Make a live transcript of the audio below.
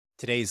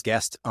Today's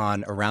guest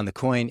on Around the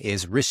Coin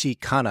is Rishi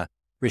Khanna.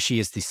 Rishi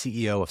is the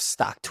CEO of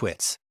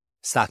StockTwits.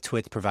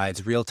 StockTwits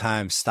provides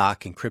real-time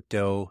stock and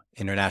crypto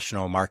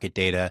international market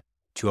data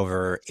to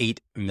over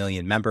 8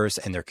 million members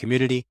and their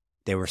community.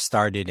 They were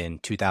started in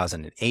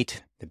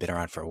 2008. They've been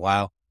around for a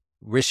while.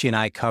 Rishi and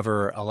I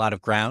cover a lot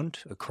of ground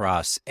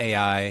across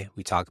AI.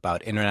 We talk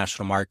about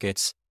international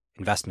markets,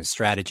 investment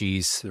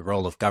strategies, the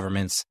role of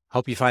governments.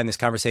 Hope you find this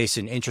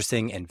conversation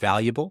interesting and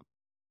valuable.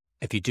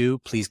 If you do,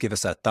 please give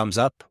us a thumbs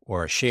up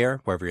or a share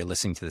wherever you're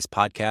listening to this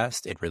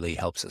podcast. It really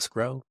helps us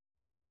grow.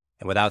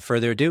 And without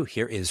further ado,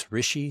 here is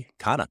Rishi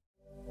Khanna.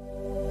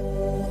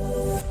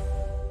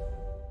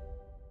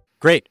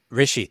 Great.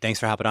 Rishi, thanks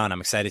for hopping on.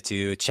 I'm excited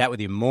to chat with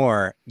you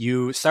more.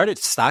 You started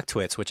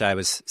StockTwits, which I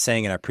was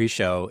saying in our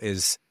pre-show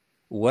is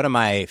one of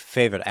my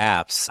favorite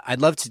apps. I'd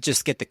love to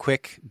just get the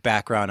quick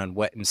background on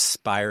what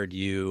inspired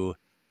you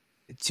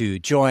to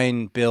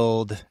join,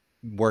 build,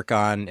 work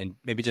on, and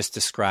maybe just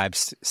describe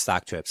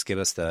StockTwits. Give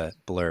us the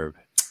blurb.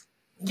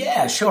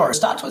 Yeah, sure.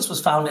 StockTwits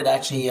was founded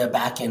actually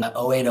back in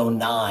 08,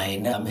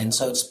 09. And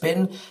so it's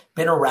been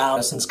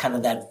around since kind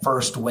of that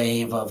first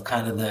wave of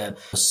kind of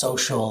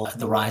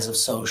the rise of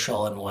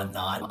social and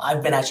whatnot.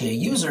 I've been actually a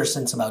user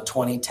since about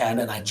 2010,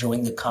 and I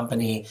joined the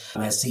company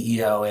as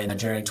CEO in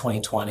January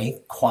 2020.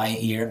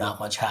 Quiet year, not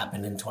much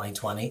happened in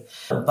 2020.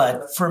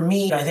 But for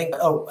me, I think,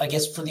 I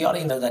guess for the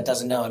audience that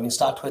doesn't know, I mean,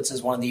 StockTwits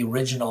is one of the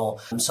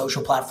original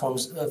social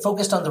platforms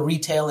focused on the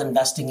retail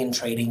investing and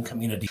trading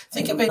community.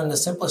 Think of it in the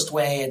simplest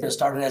way. It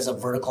started as a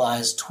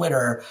verticalized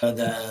Twitter.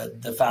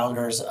 The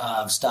founders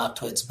of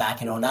StockTwits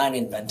back in 09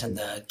 invented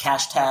the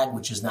cash tag,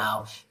 which is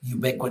now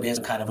ubiquitous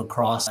kind of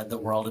across the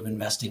world of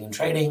investing and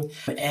trading.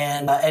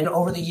 And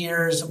over the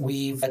years,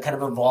 we've kind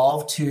of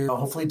evolved to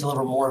hopefully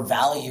deliver more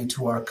value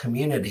to our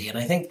community. And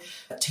I think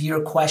to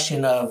your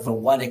question of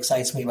what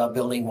excites me about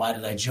building, why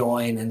did I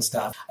join and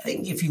stuff, I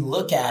think if you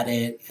look at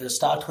it,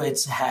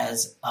 StockTwits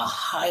has a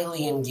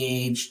highly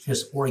engaged,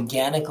 just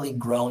organically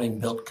grown and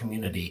built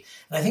community.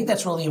 And I think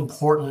that's really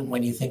important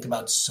when you think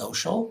about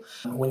social.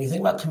 When you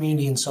think about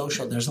community and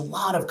social, there's a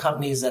lot of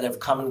companies that have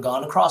come and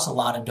gone across a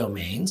lot of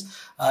domains,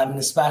 and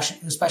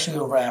especially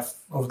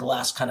over the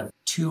last kind of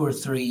 2 or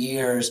 3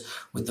 years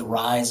with the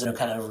rise of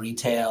kind of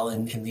retail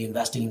and in the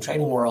investing and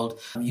trading world.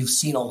 You've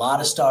seen a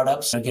lot of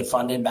startups get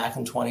funded back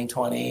in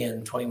 2020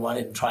 and 21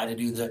 and try to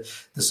do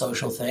the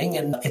social thing.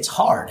 And it's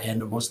hard.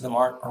 And most of them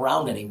aren't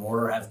around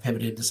anymore or have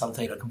pivoted to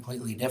something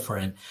completely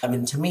different. I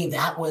mean, to me,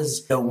 that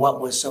was what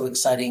was so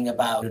exciting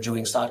about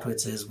joining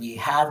StockTwits is we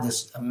have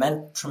this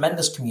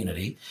tremendous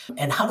community.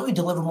 And how do we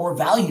deliver more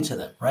value to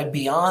them, right?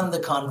 Beyond the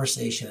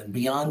conversation and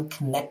beyond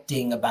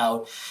connecting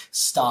about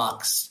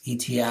stocks,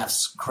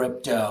 ETFs,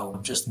 crypto,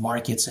 just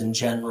markets in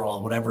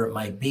general, whatever it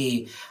might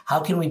be,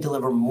 how can we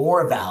deliver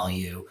more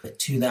value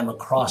to them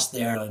across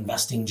their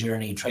investing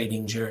journey,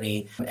 trading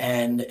journey?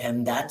 And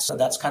that's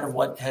kind of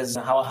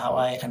how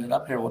I ended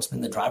up here, what's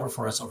been the driver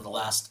for us over the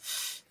last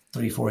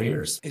 3-4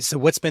 years. So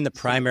what's been the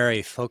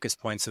primary focus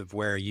points of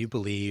where you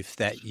believe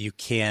that you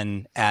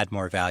can add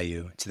more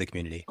value to the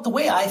community? The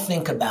way I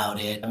think about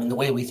it, I mean, the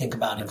way we think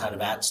about it kind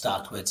of at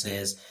StockTwits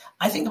is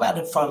I think about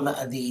it from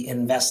the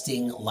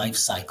investing life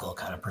cycle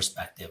kind of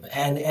perspective.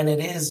 And it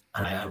is,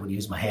 I would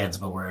use my hands,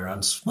 but we're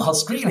on small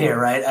screen here,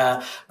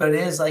 right? But it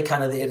is like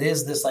it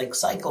is this like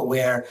cycle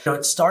where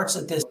it starts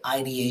at this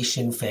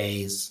ideation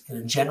phase.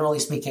 Generally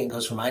speaking, it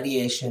goes from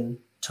ideation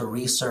to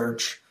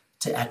research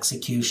to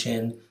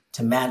execution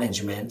to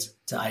management,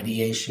 to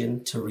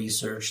ideation, to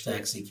research, to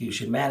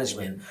execution,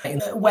 management.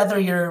 And whether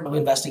you're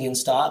investing in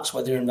stocks,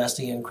 whether you're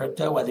investing in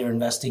crypto, whether you're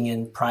investing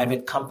in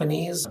private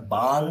companies,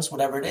 bonds,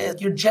 whatever it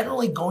is, you're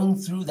generally going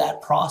through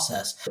that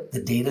process.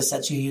 The data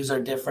sets you use are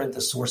different.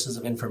 The sources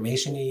of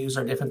information you use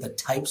are different. The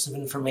types of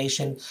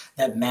information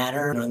that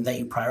matter and that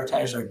you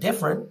prioritize are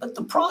different. But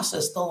the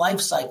process, the life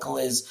cycle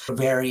is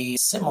very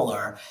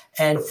similar.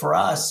 And for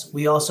us,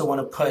 we also want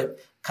to put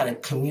kind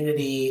of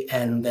community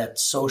and that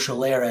social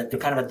layer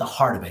kind of at the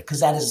heart of it.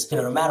 Because that is,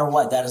 no matter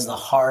what, that is the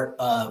heart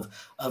of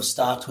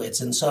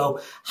StockTwits. And so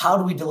how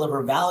do we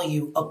deliver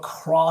value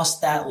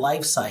across that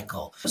life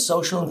cycle?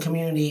 Social and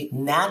community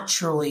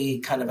naturally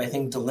kind of, I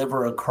think,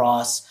 deliver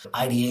across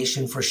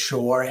ideation for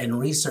sure and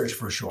research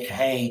for sure.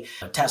 Hey,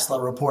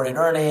 Tesla reported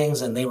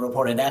earnings and they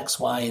reported X,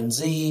 Y, and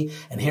Z.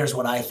 And here's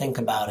what I think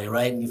about it,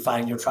 right? And you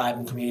find your tribe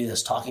and community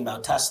that's talking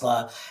about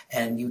Tesla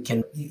and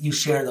you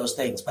share those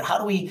things. But how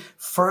do we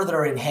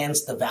further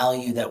enhance the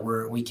value that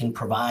we can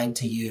provide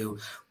to you?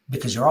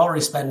 Because you're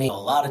already spending a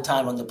lot of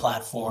time on the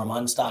platform,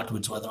 on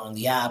StockTwits, whether on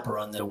the app or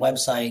on their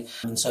website.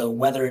 And so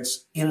whether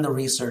it's in the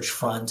research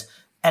front,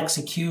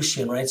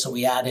 execution, right? So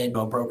we added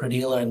a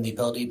broker-dealer and the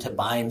ability to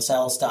buy and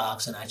sell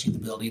stocks and actually the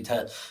ability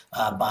to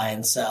buy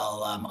and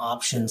sell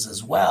options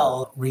as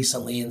well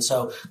recently. And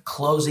so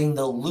closing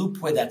the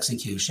loop with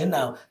execution.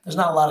 Now, there's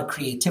not a lot of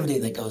creativity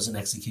that goes in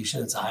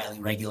execution. It's a highly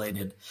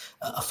regulated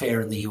affair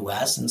in the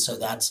US. And so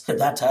that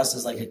to us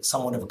is like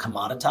somewhat of a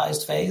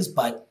commoditized phase,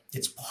 but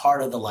It's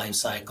part of the life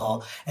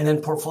cycle. And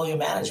then portfolio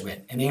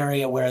management, an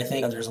area where I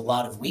think there's a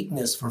lot of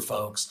weakness for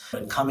folks.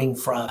 And coming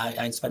from,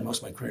 I spent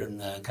most of my career in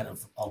the kind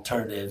of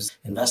alternatives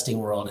investing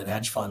world and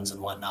hedge funds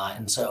and whatnot.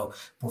 And so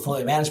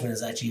portfolio management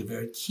is actually a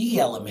very key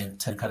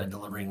element to kind of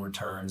delivering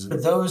returns.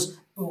 But those,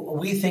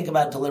 we think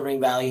about delivering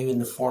value in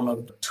the form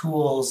of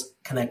tools,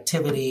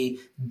 connectivity,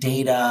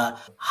 data,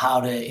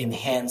 how to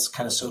enhance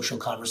kind of social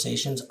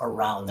conversations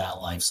around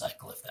that life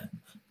cycle.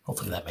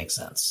 Hopefully that makes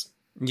sense.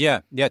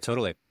 Yeah,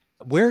 totally.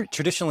 Where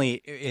traditionally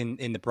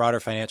in the broader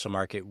financial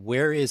market,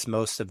 where is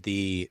most of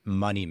the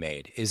money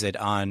made? Is it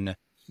on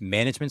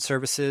management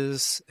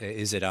services?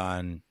 Is it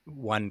on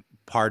one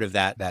part of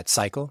that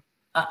cycle?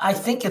 I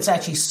think it's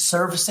actually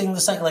servicing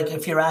the cycle. Like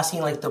if you're asking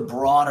like the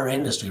broader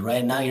industry,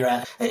 right? Now you're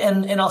at,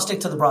 and I'll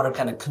stick to the broader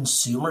kind of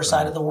consumer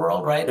side of the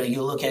world, right?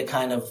 You look at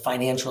kind of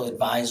financial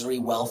advisory,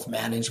 wealth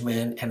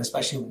management, and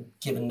especially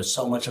given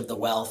so much of the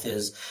wealth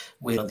is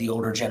with the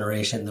older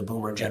generation, the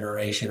boomer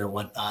generation or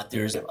whatnot,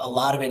 there's a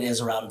lot of it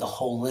is around the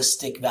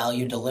holistic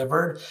value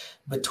delivered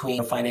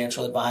between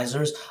financial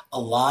advisors. A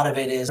lot of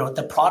it is at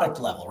the product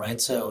level, right?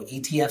 So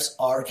ETFs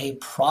are a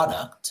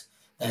product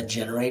that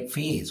generate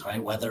fees,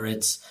 right? Whether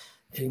it's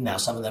now,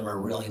 some of them are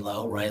really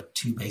low, right?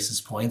 2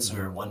 basis points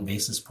or 1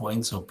 basis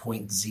point, so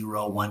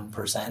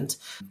 0.01%.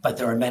 But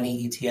there are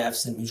many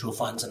ETFs and mutual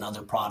funds and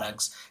other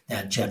products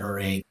that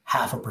generate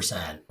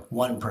 0.5%,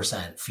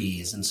 1%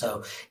 fees. And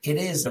so it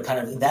is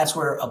kind of, that's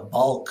where a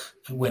bulk,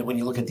 when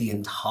you look at the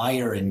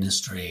entire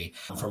industry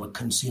from a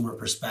consumer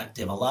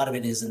perspective, a lot of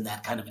it is in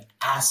that kind of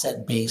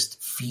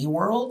asset-based fee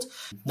world.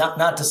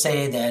 Not to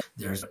say that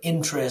there's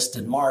interest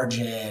and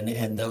margin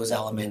and those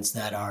elements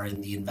that are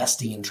in the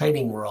investing and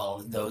trading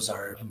world. Those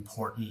are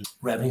important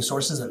revenue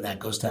sources, and that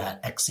goes to that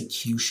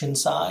execution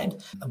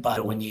side.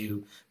 But when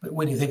you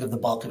think of the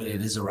bulk of it,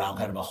 it is around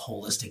kind of a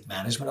holistic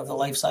management of the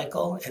life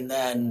cycle. And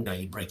then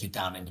you break it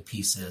down into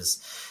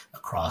pieces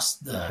across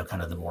the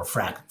kind of the more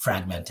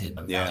fragmented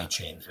value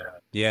chain.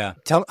 Yeah.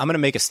 I'm going to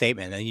make a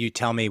statement and you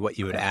tell me what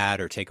you would add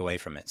or take away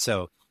from it.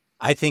 So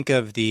I think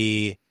of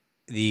the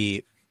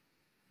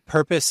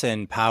purpose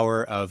and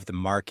power of the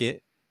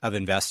market of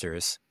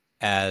investors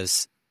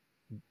as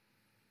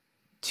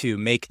to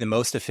make the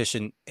most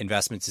efficient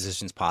investment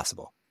decisions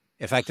possible,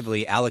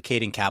 effectively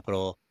allocating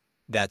capital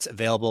that's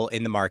available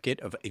in the market.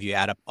 If you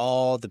add up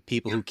all the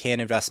people who can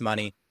invest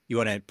money, you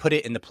want to put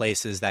it in the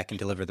places that can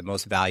deliver the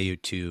most value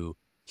to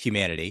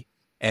humanity.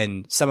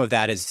 And some of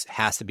that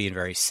has to be in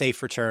very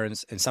safe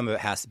returns, and some of it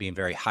has to be in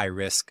very high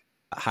risk,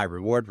 high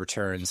reward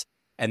returns.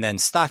 And then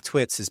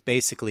StockTwits is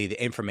basically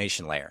the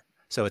information layer.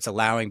 So it's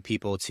allowing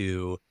people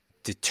to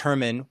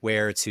determine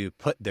where to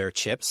put their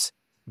chips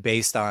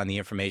based on the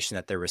information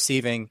that they're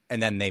receiving.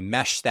 And then they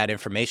mesh that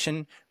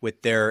information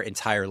with their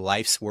entire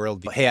life's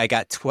worldview. Hey, I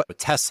got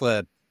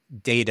Tesla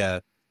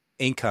data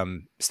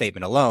income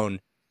statement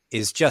alone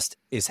is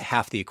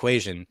half the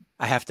equation.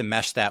 I have to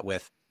mesh that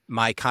with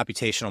my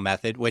computational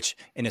method, which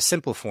in a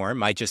simple form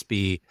might just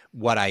be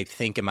what I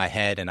think in my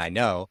head and I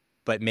know,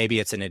 but maybe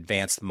it's an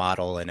advanced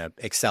model in an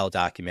Excel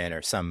document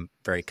or some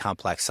very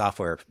complex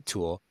software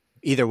tool.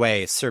 Either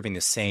way, it's serving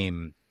the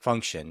same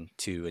function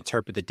to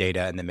interpret the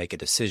data and then make a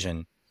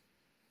decision.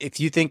 If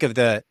you think of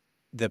the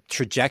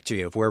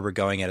trajectory of where we're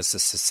going as a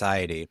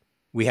society,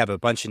 we have a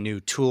bunch of new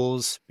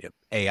tools.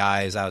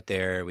 AI is out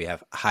there. We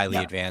have highly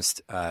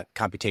advanced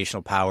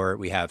computational power.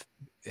 We have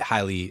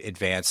highly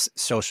advanced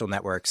social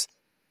networks.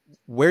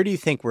 Where do you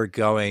think we're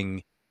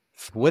going?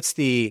 What's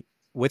the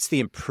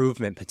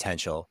improvement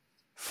potential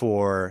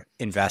for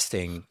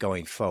investing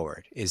going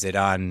forward? Is it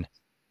on,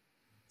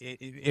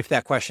 if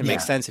that question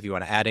makes sense, if you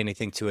want to add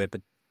anything to it,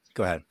 but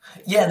go ahead.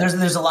 Yeah,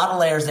 there's a lot of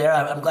layers there.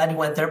 I'm glad you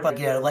went there, but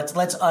let's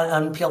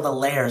unpeel the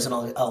layers, and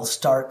I'll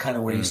start kind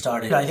of where you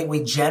started. I think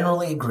we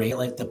generally agree,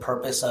 like the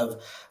purpose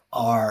of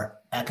our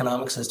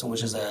economic system,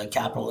 which is a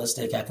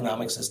capitalistic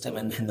economic system,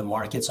 and the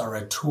markets are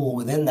a tool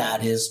within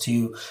that, is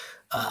to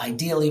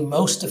ideally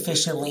most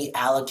efficiently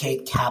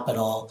allocate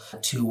capital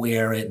to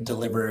where it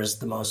delivers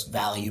the most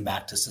value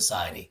back to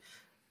society.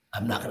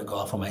 I'm not going to go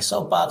off on my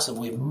soapbox, and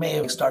we may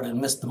have started to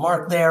miss the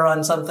mark there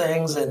on some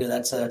things, and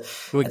that's a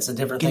different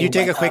thing. Can you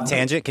take a quick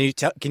tangent?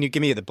 Can you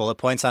give me the bullet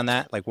points on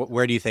that? Like,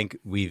 where do you think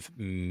we've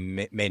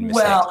made mistakes?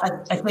 Well,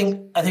 I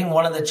think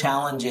one of the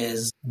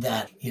challenges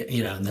that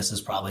and this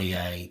is probably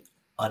a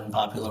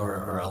unpopular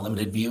or a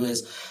limited view,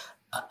 is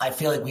I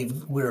feel like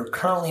we're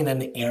currently in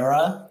an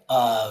era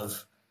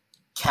of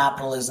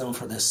capitalism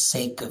for the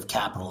sake of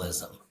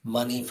capitalism,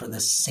 money for the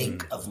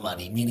sake of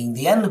money, meaning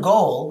the end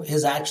goal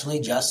is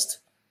actually just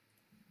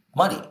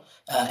money.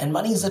 And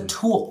money is a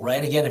tool,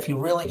 right? Again, if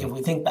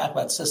we think back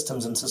about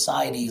systems and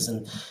societies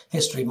and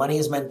history, money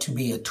is meant to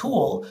be a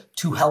tool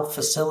to help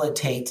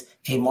facilitate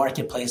a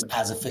marketplace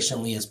as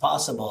efficiently as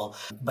possible.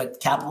 But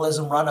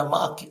capitalism run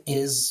amok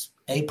is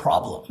a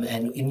problem.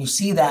 And you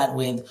see that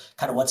with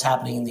kind of what's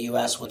happening in the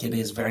US, which it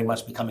is very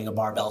much becoming a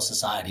barbell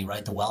society,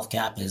 right? The wealth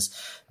gap is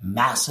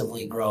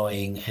massively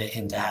growing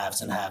into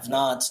haves and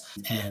have-nots.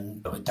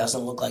 And it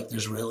doesn't look like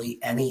there's really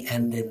any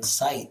end in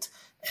sight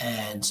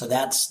And so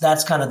that's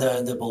kind of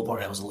the bullet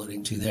point I was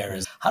alluding to there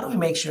is how do we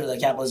make sure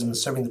that capitalism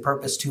is serving the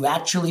purpose to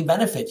actually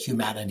benefit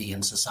humanity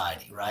and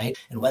society, right?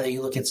 And whether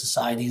you look at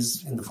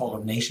societies in the form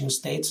of nation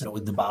states and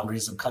with the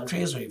boundaries of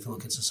countries, or if you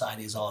look at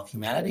societies all of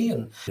humanity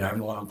and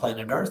everyone on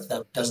planet Earth,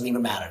 that doesn't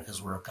even matter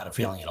because we're kind of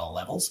failing at all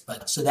levels.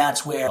 But so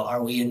that's where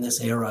are we in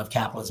this era of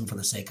capitalism for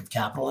the sake of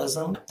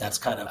capitalism? That's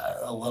kind of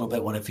a little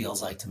bit what it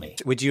feels like to me.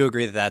 Would you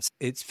agree that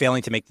it's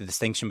failing to make the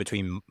distinction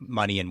between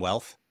money and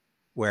wealth?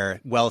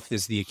 Where wealth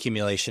is the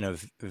accumulation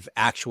of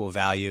actual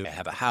value. I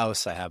have a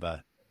house, I have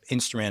a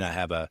instrument, I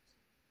have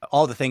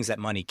all the things that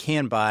money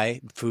can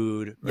buy,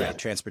 food, right,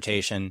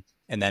 transportation,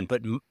 and then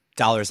put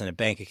dollars in a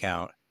bank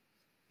account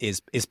is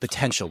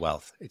potential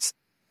wealth.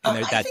 And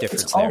there's that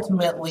difference there.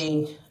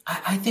 Ultimately,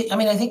 I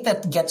think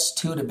that gets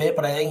to it a bit,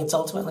 but I think it's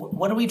ultimately,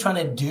 what are we trying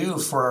to do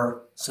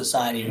for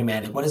society or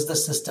humanity? What is the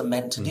system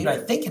meant to do? I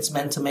think it's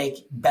meant to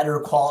make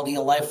better quality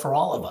of life for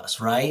all of us,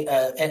 right?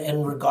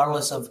 And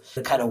regardless of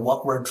the kind of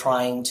what we're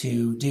trying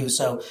to do.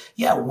 So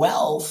yeah,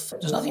 wealth,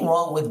 there's nothing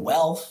wrong with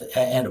wealth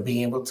and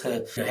being able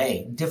to,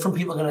 hey, different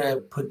people are going to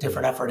put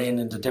different effort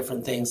into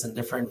different things and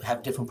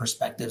have different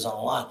perspectives on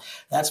a lot.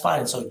 That's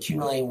fine. And so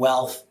accumulating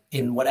wealth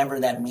in whatever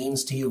that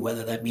means to you,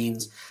 whether that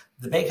means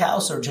the big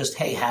house or just,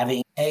 hey,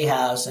 having a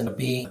house and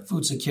being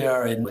food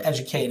secure and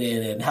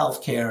educated and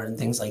healthcare and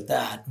things like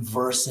that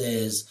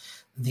versus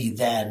the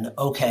then,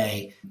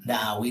 okay,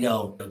 now we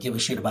don't give a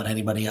shit about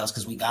anybody else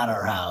because we got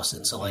our house.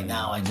 And so like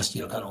now I just,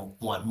 kind of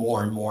want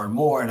more and more and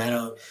more. And I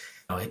don't,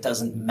 it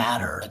doesn't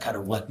matter kind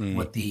of what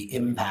the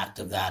impact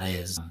of that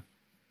is.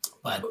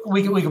 But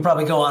we could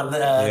probably go on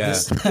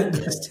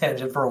this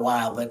tangent for a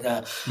while, but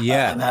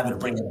I'm happy to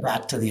bring it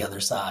back to the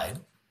other side.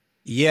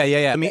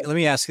 Yeah. Let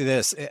me ask you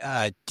this: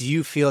 do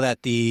you feel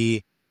that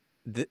the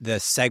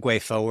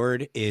segue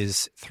forward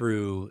is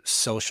through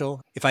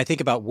social? If I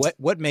think about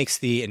what makes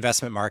the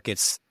investment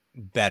markets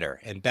better,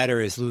 and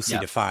better is loosely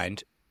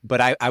defined, but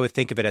I would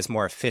think of it as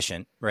more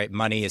efficient, right?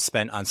 Money is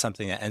spent on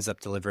something that ends up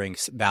delivering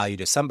value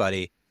to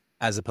somebody,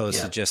 as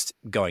opposed to just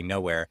going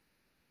nowhere.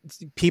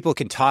 People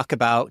can talk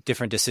about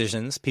different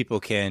decisions.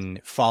 People can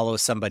follow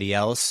somebody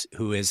else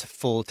who is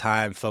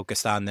full-time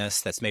focused on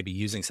this, that's maybe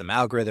using some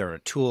algorithm or a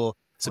tool.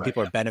 So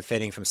people are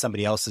benefiting from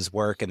somebody else's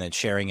work and then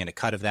sharing in a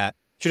cut of that.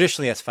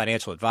 Traditionally, as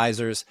financial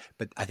advisors,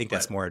 but I think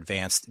that's more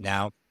advanced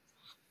now.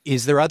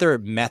 Is there other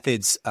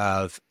methods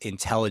of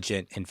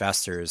intelligent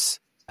investing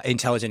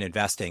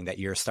that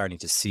you're starting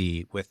to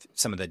see with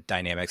some of the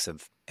dynamics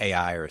of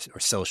AI or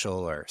social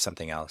or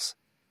something else?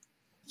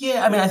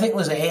 Yeah, I think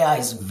AI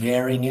is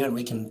very new, and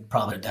we can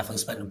probably definitely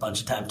spend a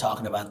bunch of time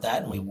talking about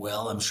that, and we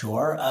will, I'm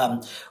sure.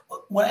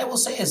 What I will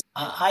say is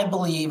I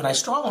believe, and I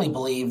strongly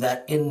believe,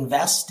 that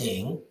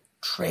investing,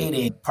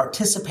 trading,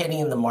 participating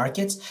in the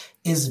markets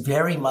is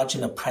very much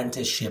an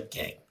apprenticeship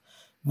game.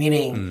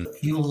 Meaning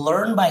you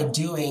learn by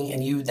doing,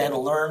 and you then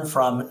learn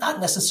from not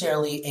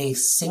necessarily a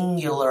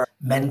singular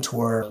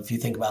mentor. If you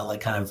think about like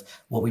kind of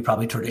what we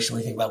probably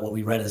traditionally think about, what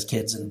we read as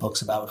kids in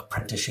books about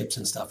apprenticeships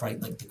and stuff, right?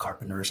 Like the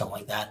carpenter or something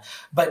like that.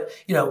 But,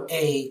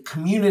 a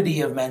community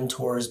of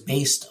mentors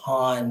based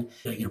on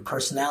your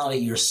personality,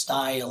 your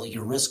style,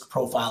 your risk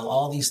profile,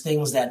 all these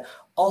things that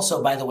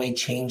also, by the way,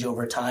 change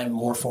over time,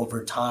 morph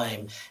over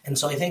time. And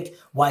so I think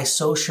why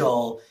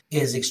social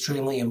is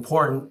extremely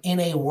important in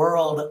a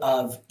world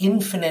of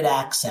infinite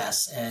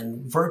access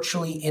and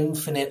virtually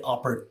infinite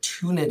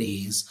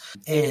opportunities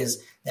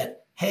is that,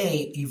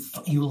 hey,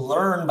 you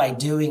learn by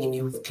doing, and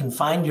you can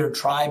find your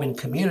tribe and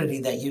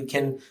community that you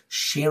can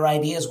share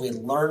ideas with,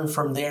 learn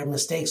from their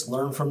mistakes,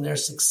 learn from their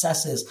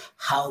successes,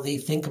 how they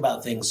think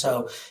about things.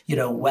 So,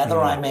 whether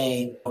I'm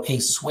a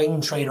swing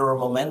trader or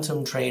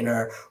momentum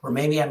trader, or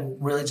maybe I'm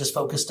really just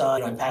focused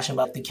on, I'm passionate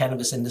about the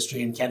cannabis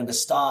industry and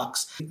cannabis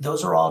stocks.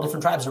 Those are all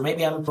different tribes. Or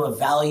maybe I'm a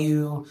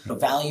value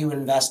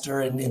investor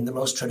in the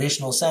most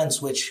traditional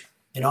sense, which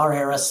in our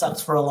era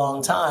sucked for a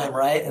long time,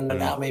 right? And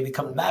now maybe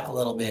coming back a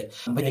little bit.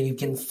 But you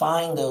can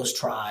find those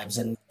tribes.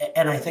 And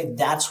I think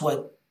that's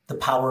what the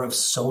power of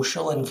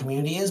social and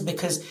community is,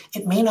 because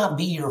it may not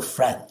be your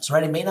friends,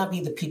 right? It may not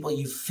be the people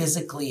you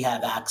physically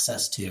have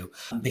access to,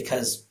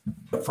 because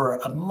for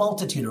a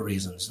multitude of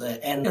reasons.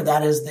 And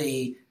that is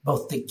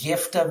both the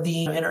gift of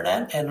the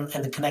internet and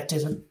the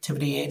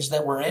connectivity age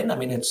that we're in.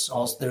 There's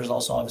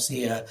also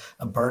obviously a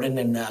burden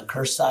and a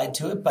curse side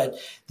to it, but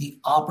the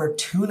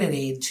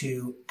opportunity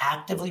to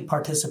actively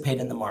participate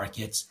in the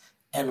markets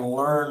and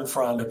learn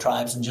from the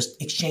tribes and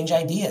just exchange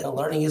ideas.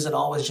 Learning isn't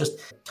always just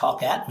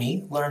talk at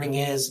me. Learning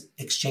is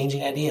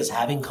exchanging ideas,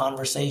 having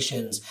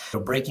conversations,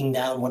 breaking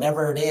down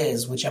whatever it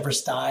is, whichever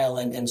style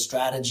and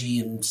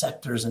strategy and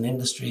sectors and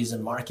industries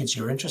and markets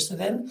you're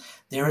interested in.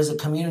 There is a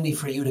community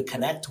for you to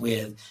connect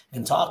with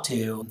and talk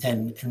to.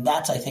 And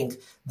that's, I think,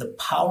 the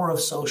power of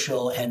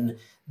social and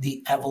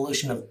the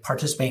evolution of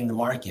participating in the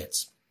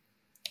markets.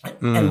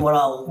 And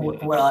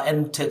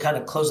and to kind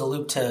of close the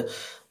loop to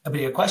But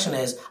your question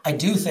is, I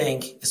do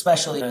think,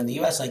 especially in the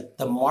US, like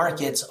the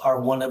markets are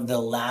one of the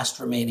last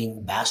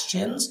remaining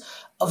bastions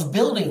of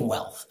building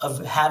wealth,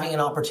 of having an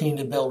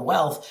opportunity to build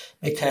wealth,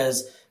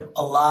 because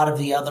a lot of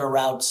the other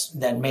routes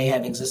that may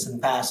have existed in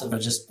the past of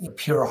just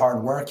pure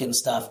hard work and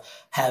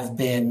stuff have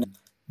been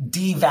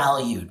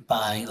devalued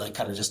by like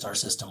kind of just our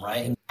system,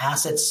 right? And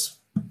assets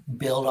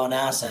build on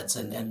assets,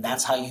 and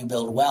that's how you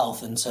build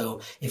wealth. And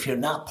so if you're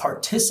not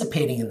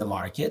participating in the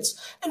markets,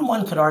 and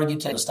one could argue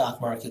to stock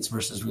markets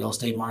versus real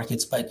estate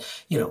markets, but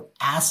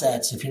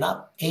assets, if you're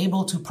not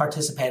able to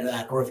participate in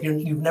that, or if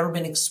you've never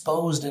been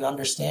exposed and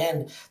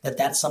understand that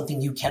that's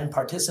something you can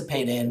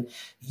participate in,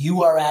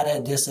 you are at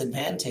a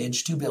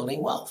disadvantage to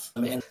building wealth.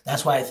 And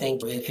that's why I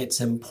think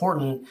it's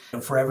important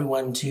for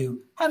everyone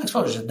to have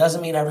exposure. It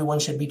doesn't mean everyone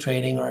should be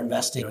trading or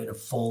investing in a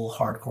full,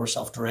 hardcore,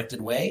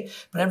 self-directed way,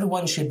 but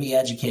everyone should be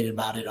educated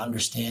about it,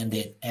 understand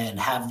it, and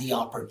have the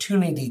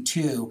opportunity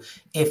to,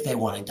 if they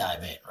want to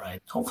dive in,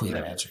 right? Hopefully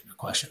that answered your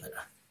question there.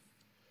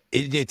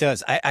 It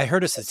does. I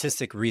heard a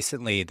statistic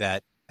recently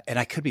that, and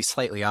I could be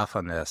slightly off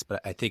on this,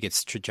 but I think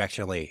it's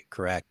trajectorily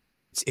correct.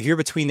 If you're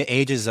between the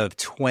ages of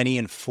 20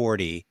 and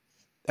 40,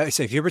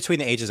 so if you're between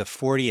the ages of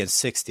 40 and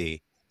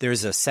 60,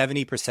 there's a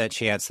 70%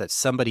 chance that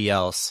somebody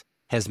else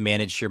has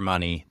managed your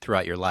money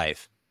throughout your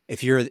life.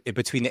 If you're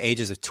between the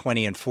ages of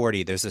 20 and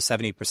 40, there's a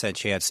 70%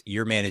 chance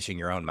you're managing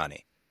your own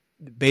money.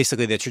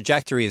 Basically, the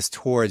trajectory is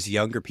towards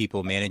younger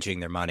people managing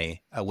their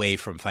money away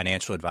from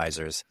financial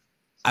advisors.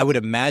 I would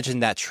imagine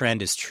that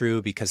trend is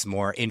true because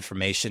more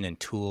information and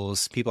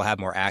tools, people have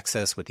more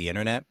access with the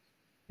internet.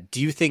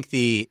 Do you think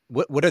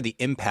what are the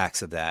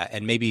impacts of that?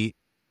 And maybe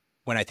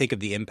when I think of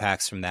the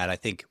impacts from that, I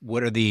think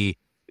what are the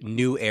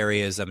new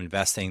areas of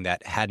investing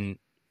that hadn't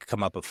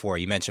come up before?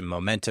 You mentioned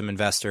momentum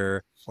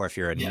investor, or if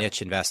you're a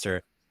niche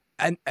investor.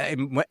 And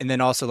then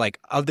also, like,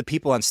 of the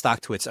people on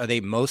StockTwits, are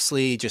they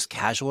mostly just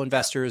casual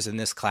investors in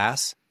this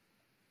class?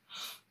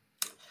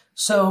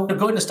 So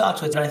going to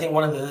StockTwits, I think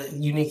one of the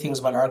unique things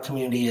about our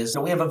community is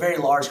we have a very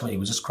large community.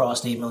 We just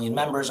crossed 8 million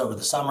members over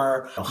the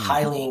summer, a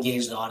highly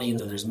engaged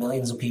audience. There's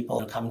millions of people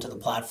who come to the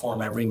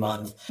platform every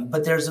month,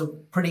 but there's a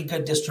pretty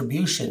good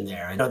distribution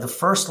there. The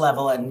first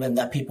level, and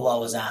that people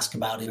always ask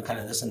about, kind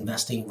of this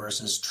investing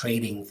versus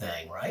trading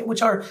thing, right?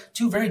 Which are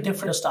two very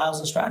different styles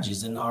and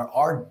strategies and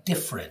are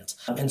different.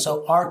 And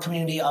so our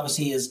community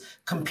obviously is,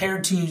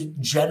 compared to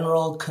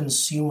general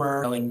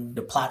consumer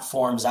the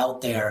platforms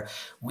out there,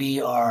 we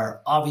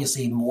are obviously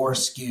more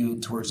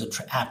skewed towards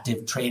the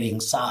active trading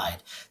side.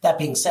 That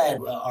being said,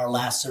 our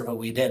last survey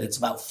we did, it's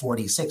about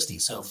 40-60.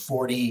 So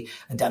 40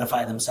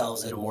 identify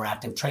themselves as more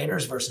active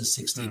traders versus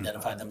 60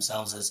 identify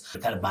themselves as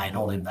kind of buy and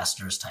hold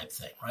investors type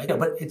thing, right?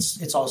 But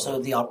it's also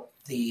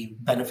the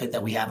benefit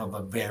that we have of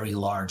a very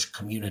large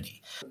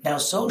community. Now,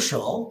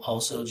 social,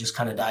 also just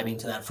kind of diving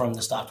into that from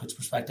the StockTwits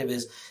perspective,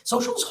 is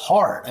social is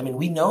hard. I mean,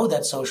 we know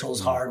that social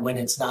is hard when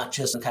it's not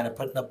just kind of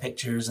putting up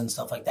pictures and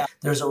stuff like that.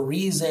 There's a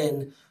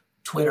reason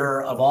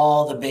Twitter, of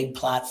all the big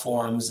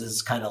platforms,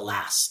 is kind of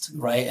last,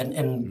 right?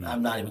 And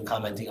I'm not even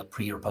commenting on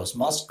pre or post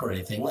Musk or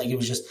anything. Like, it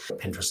was just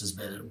Pinterest is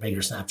bigger,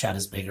 Snapchat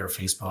is bigger,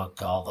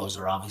 Facebook, all those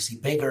are obviously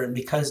bigger. And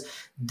because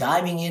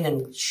diving in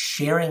and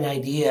sharing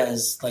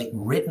ideas, like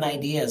written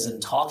ideas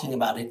and talking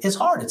about it, is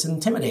hard. It's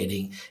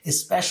intimidating,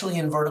 especially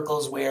in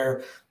verticals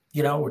where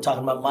we're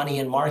talking about money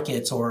and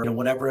markets or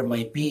whatever it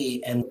might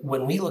be. And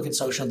when we look at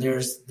social,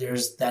 there's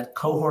that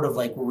cohort of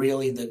like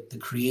really the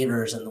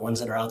creators and the ones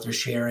that are out there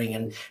sharing.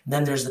 And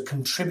then there's the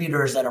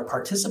contributors that are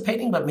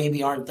participating, but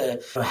maybe aren't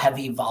the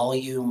heavy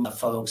volume of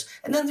folks.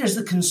 And then there's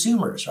the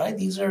consumers, right?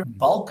 These are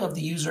bulk of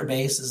the user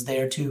base is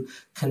there to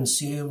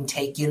consume,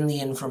 take in the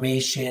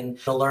information,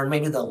 to learn,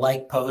 maybe they'll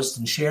like, post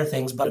and share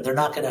things, but they're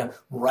not going to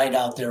write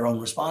out their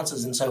own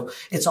responses. And so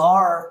it's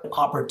our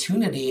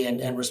opportunity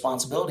and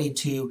responsibility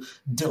to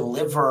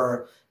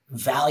deliver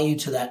value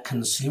to that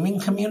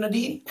consuming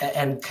community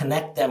and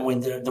connect them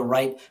with the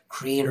right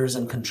creators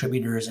and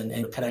contributors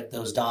and connect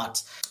those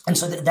dots. And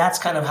so that's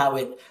kind of how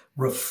it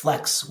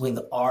reflects with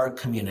our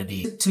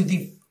community. To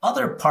the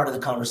other part of the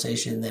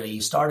conversation that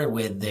you started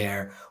with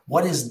there,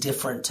 what is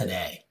different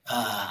today?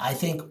 I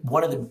think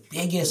one of the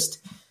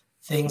biggest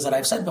things that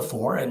I've said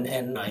before,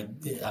 and I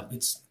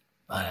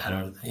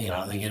don't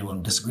think anyone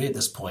would disagree at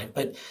this point,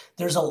 but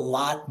there's a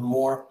lot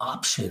more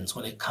options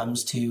when it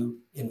comes to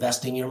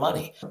investing your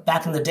money.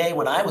 Back in the day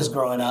when I was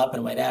growing up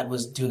and my dad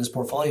was doing his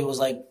portfolio, it was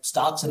like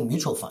stocks and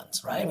mutual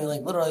funds, right? I mean,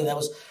 like literally that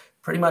was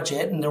pretty much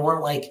it. And there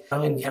weren't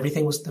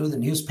everything was through the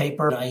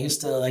newspaper. I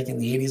used to, in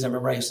the 80s, I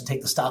remember I used to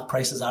take the stock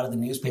prices out of the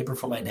newspaper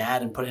for my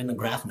dad and put it in a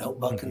graph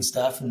notebook and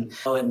stuff. And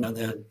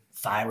the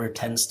 5 or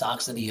 10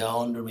 stocks that he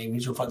owned, or maybe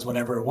mutual funds,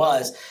 whatever it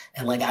was.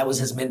 And I was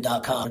his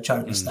mint.com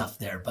charting stuff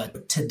there.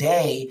 But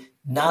today,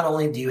 not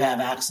only do you have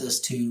access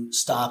to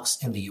stocks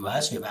in the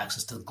US, you have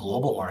access to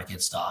global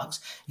market stocks,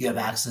 you have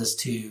access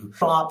to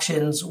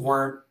options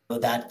weren't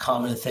that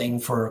common thing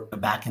for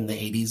back in the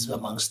 80s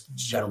amongst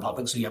general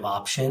public. So you have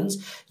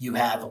options, you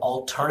have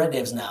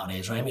alternatives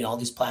nowadays, right? I mean, all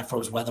these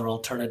platforms, whether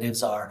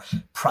alternatives are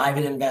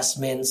private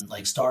investments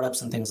like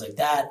startups and things like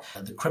that,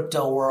 the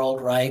crypto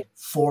world, right?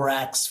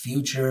 Forex,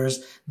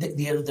 futures,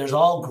 there's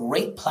all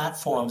great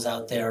platforms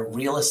out there,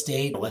 real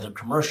estate, whether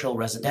commercial,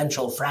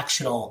 residential,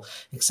 fractional,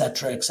 et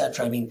cetera, et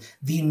cetera. I mean,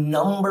 the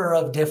number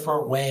of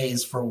different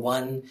ways for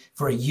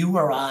you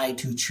or I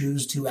to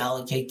choose to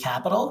allocate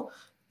capital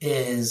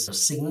is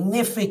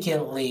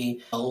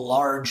significantly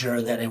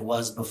larger than it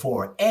was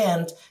before.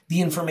 And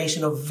the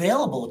information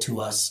available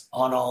to us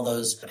on all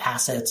those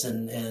assets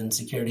and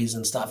securities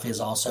and stuff is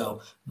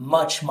also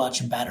much,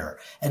 much better.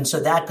 And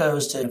so that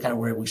goes to kind of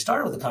where we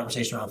started with the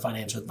conversation around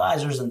financial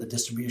advisors and the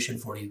distribution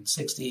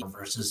 40-60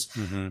 versus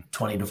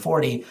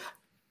 20-40.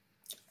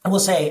 I will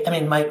say, I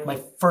mean,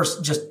 my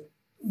first just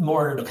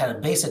more kind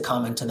of basic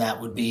comment to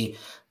that would be,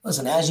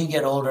 listen, as you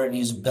get older and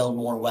you build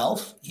more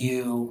wealth,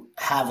 you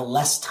have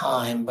less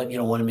time, but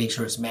you want to make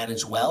sure it's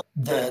managed well.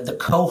 The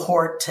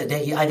cohort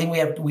today, I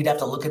think we'd have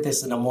to look at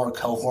this in a more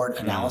cohort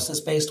analysis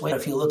based way.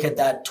 If you look at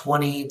that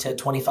 20 to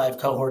 25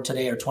 cohort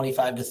today or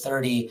 25 to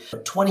 30,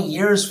 20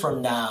 years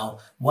from now,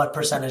 what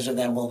percentage of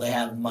them will they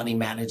have money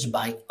managed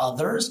by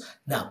others?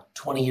 Now,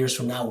 20 years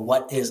from now,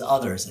 what is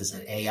others? Is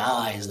it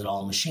AI? Is it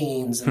all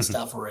machines and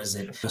stuff? Or is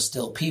it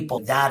still people?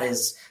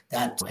 That's a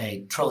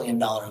 $1 trillion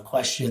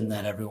question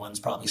that everyone's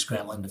probably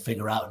scrambling to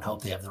figure out and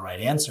hope they have the right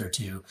answer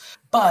to.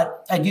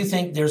 But I do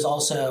think there's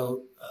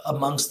also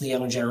amongst the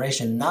younger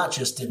generation, not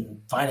just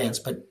in finance,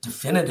 but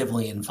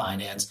definitively in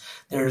finance,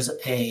 there's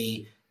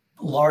a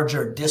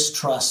larger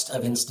distrust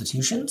of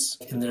institutions,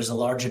 and there's a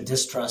larger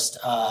distrust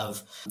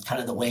of kind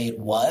of the way it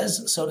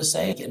was, so to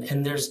say.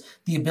 And there's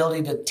the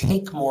ability to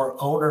take more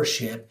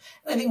ownership.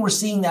 And I think we're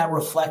seeing that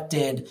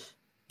reflected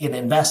in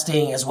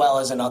investing as well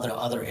as in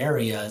other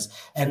areas.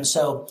 And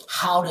so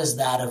how does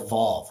that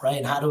evolve, right?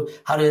 And how do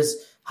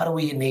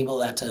we enable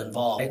that to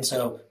evolve? And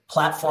so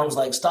platforms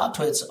like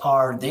StockTwits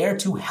are there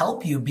to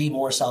help you be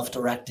more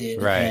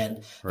self-directed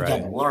and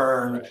again,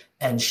 learn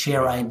and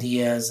share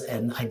ideas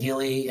and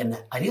ideally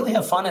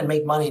have fun and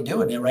make money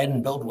doing it, right?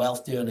 And build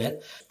wealth doing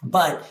it.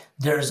 But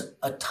there's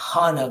a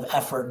ton of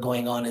effort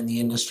going on in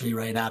the industry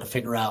right now to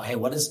figure out, hey,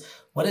 what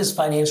does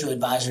financial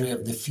advisory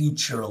of the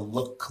future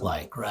look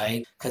like,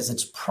 right? Because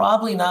it's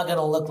probably not going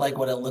to look like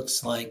what it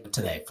looks like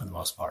today for the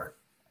most part.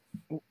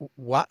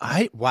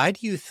 Why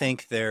do you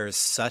think there's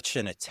such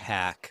an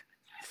attack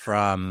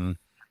from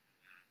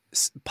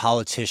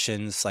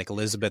politicians like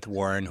Elizabeth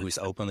Warren, who's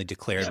openly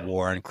declared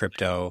war on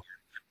crypto?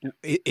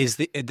 Is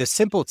the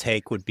simple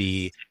take would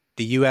be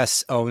the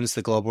U.S. owns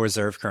the global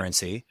reserve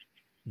currency.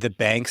 The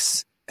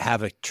banks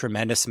have a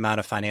tremendous amount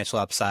of financial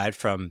upside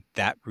from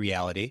that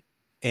reality,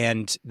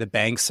 and the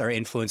banks are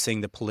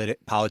influencing the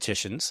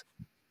politicians.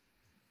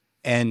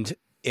 And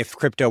if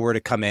crypto were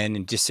to come in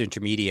and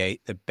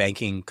disintermediate the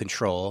banking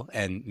control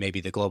and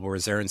maybe the global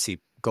reserve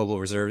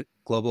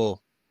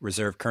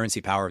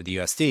currency power of the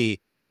USD,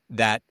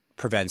 that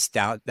presents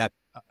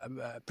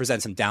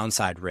some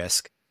downside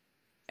risk.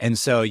 And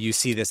so you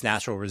see this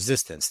natural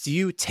resistance. Do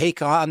you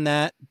take on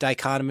that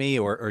dichotomy,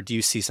 or do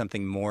you see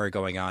something more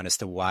going on as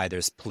to why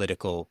there's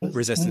political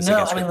resistance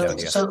against crypto?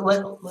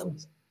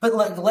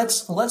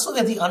 Let's look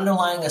at the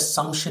underlying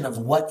assumption of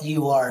what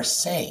you are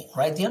saying,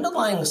 right? The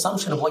underlying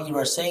assumption of what you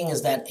are saying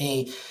is that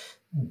a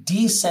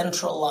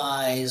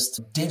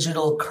decentralized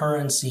digital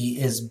currency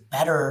is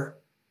better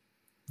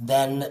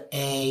than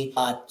a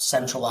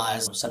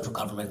centralized, central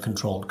government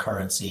controlled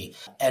currency.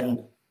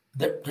 And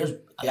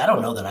I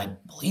don't know that I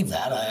believe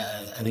that.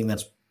 I think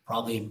that's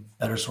probably a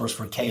better source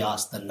for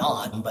chaos than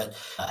not, but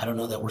I don't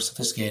know that we're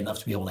sophisticated enough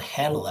to be able to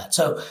handle that.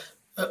 So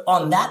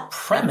on that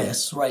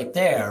premise right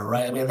there,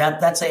 right? I mean,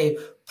 that's a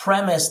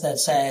premise that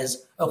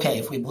says, okay,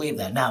 if we believe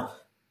that. Now,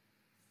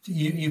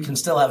 you can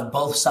still have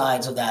both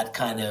sides of that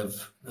kind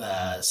of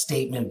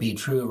statement be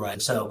true,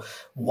 right? So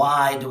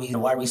why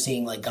are we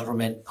seeing like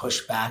government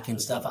pushback and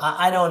stuff?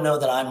 I don't know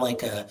that I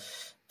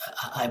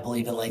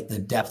believe in like the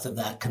depth of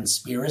that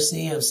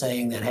conspiracy of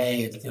saying that,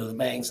 hey, the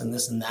banks and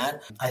this and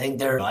that. I think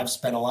I've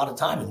spent a lot of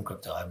time in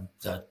crypto. I've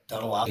done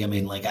a lot. I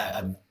mean, like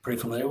I'm pretty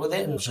familiar with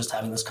it, and was just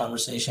having this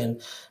conversation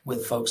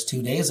with folks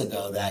 2 days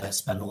ago that I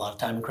spent a lot of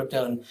time in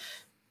crypto. And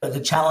the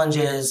challenge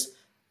is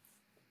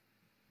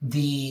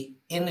the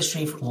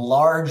industry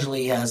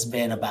largely has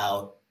been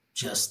about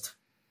just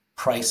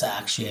price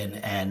action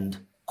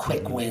and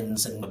quick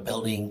wins and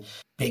building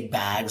big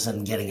bags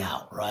and getting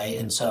out, right?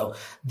 And so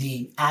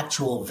the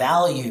actual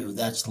value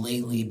that's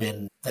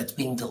being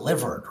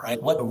delivered,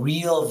 right? What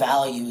real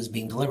value is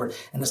being delivered?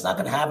 And it's not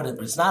going to happen.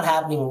 It's not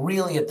happening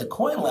really at the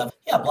coin level.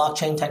 Yeah,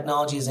 blockchain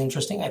technology is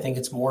interesting. I think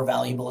it's more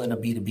valuable in a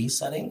B2B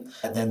setting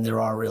than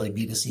there are really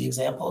B2C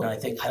examples. And I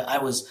think I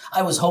was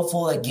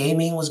hopeful that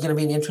gaming was going to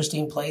be an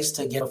interesting place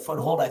to get a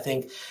foothold. I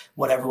think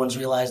what everyone's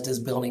realized is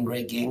building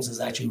great games is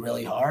actually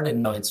really hard.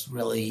 And it's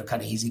really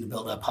kind of easy to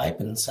build up hype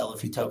and sell a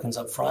few tokens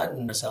up front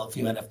and sell a few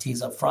few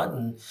NFTs up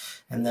front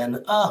and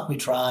then, we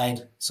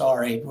tried.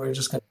 Sorry, we're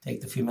just going to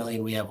take the few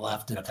million we have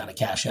left and kind of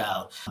cash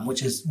out,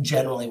 which is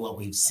generally what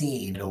we've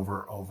seen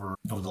over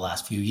the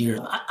last few years.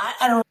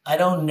 I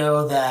don't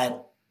know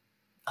that.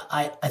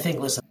 I think,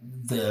 listen,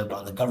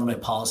 on the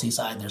government policy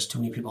side, there's too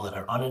many people that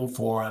are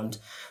uninformed,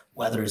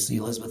 whether it's the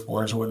Elizabeth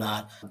Warrens or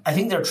not. I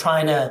think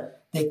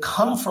they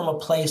come from a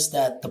place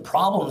that the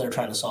problem they're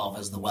trying to solve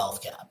is the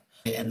wealth gap.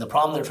 And the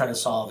problem they're trying to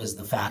solve is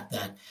the fact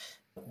that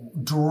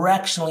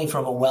directionally,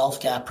 from a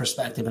wealth gap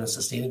perspective and a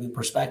sustainability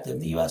perspective,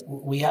 the U.S.,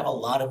 we have a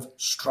lot of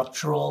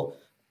structural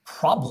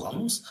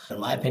problems. In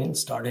my opinion,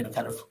 started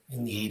kind of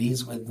in the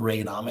 80s with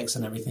Reaganomics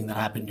and everything that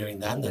happened during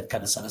then that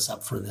kind of set us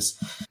up for this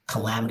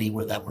calamity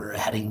that we're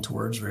heading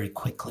towards very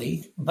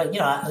quickly. But,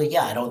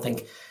 I don't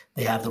think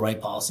they have the right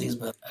policies.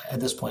 But at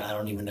this point, I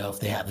don't even know if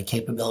they have the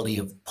capability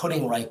of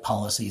putting right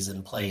policies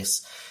in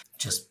place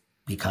just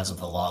because of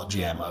the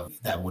logjam of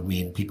that would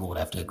mean people would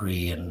have to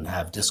agree and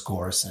have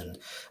discourse and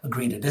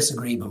agree to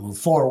disagree, but move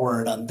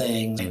forward on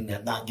things and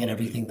not get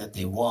everything that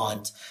they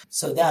want.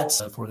 So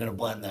that's, if we're going to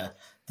blend the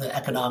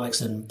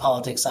economics and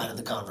politics side of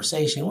the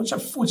conversation, which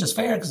is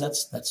fair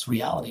because that's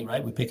reality,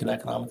 right? We pick an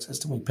economic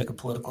system, we pick a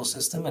political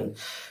system, and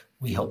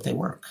we hope they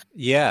work.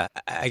 Yeah,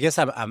 I guess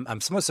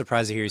I'm somewhat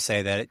surprised to hear you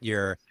say that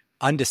you're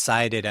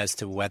undecided as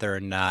to whether or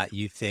not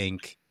you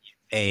think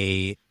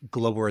a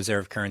global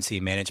reserve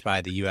currency managed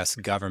by the U.S.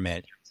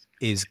 government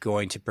is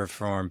going to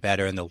perform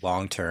better in the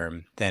long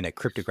term than a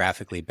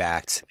cryptographically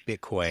backed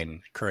Bitcoin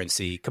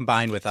currency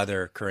combined with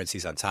other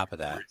currencies on top of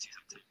that.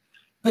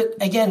 But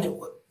again,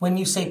 when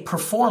you say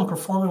perform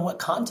in what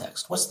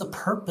context? What's the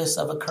purpose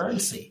of a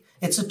currency?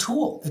 It's a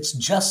tool. It's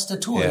just a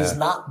tool. Yeah. It is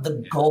not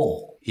the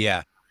goal.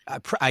 Yeah.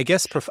 I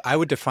guess I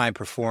would define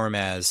perform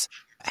as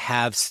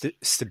have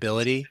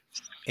stability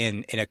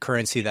in a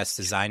currency that's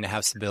designed to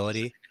have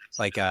stability.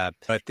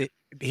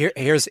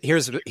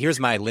 Here's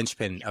my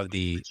linchpin of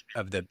the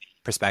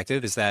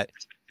perspective is that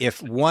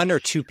if one or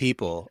two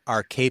people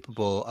are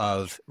capable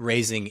of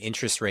raising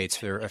interest rates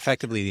for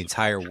effectively the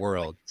entire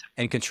world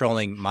and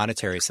controlling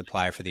monetary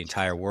supply for the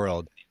entire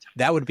world,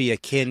 that would be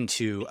akin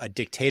to a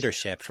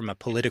dictatorship from a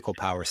political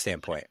power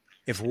standpoint.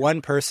 If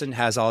one person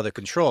has all the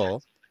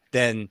control,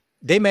 then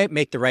they might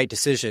make the right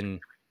decision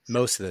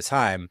most of the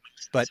time.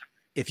 But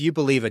if you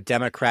believe a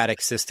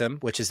democratic system,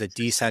 which is a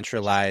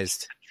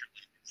decentralized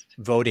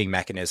voting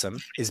mechanism,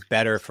 is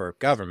better for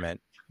government,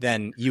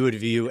 then you would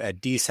view a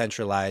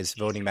decentralized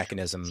voting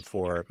mechanism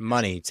for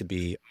money to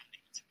be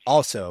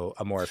also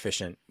a more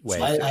efficient way.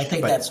 So I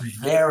think that's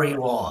very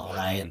wrong,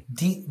 right?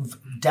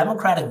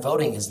 Democratic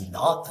voting is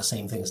not the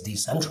same thing as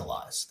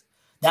decentralized.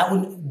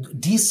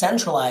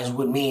 Decentralized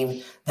would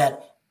mean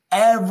that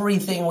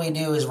everything we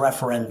do is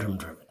referendum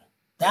driven.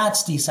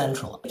 That's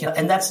decentralized.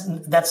 And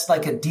that's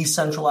like a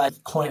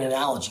decentralized coin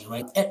analogy,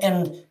 right?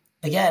 And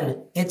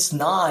again, it's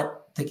not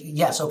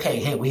yes, okay,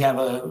 hey, we have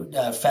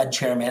a Fed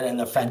chairman and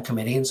a Fed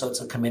committee, and so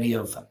it's a committee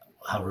of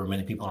however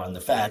many people are on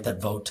the Fed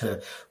that vote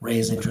to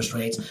raise interest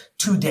rates.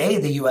 Today,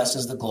 the U.S.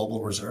 is the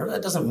global reserve.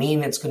 That doesn't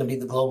mean it's going to be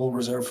the global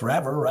reserve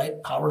forever,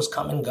 right? Powers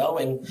come and go,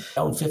 and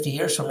in 50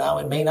 years from now,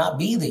 it may not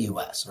be the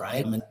U.S.,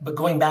 right? But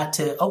going back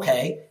to,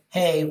 okay,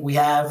 hey, we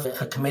have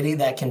a committee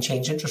that can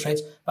change interest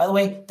rates. By the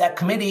way, that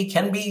committee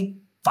can be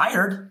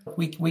fired.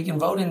 We can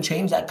vote and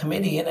change that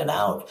committee in and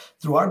out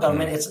through our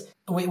government.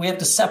 We have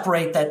to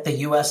separate that the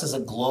U.S. is a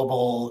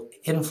global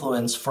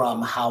influence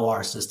from how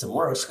our system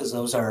works, because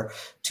those are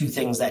two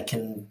things that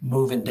can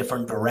move in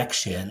different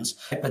directions.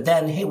 But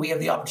then, hey, we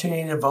have the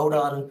opportunity to vote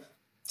on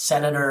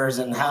senators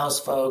and House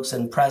folks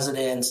and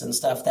presidents and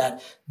stuff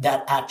that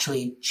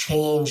actually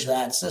change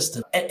that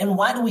system. And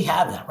why do we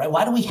have that, right?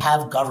 Why do we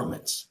have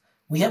governments?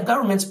 We have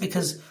governments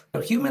because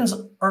humans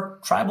are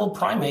tribal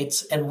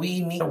primates, and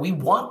we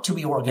want to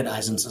be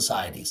organized in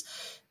societies.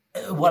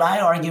 What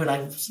I argue, and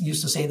I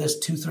used to say this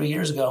 2-3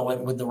 years ago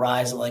with the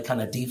rise of like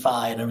kind of DeFi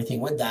and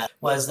everything with that,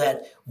 was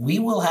that we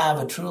will have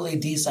a truly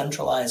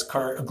decentralized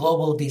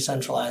global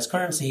decentralized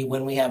currency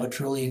when we have a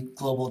truly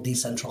global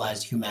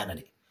decentralized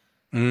humanity.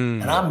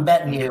 And I'm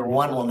betting you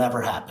one will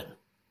never happen,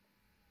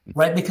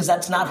 right? Because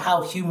that's not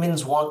how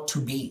humans want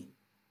to be.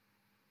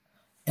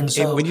 And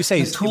so when you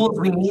say the tools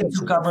we need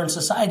to govern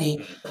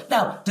society.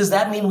 Now, does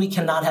that mean we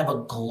cannot have a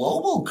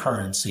global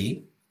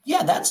currency?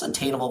 Yeah, that's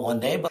attainable one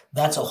day, but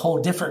that's a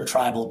whole different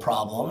tribal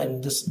problem.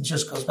 And this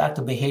just goes back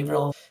to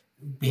behavioral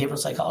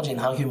psychology and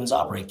how humans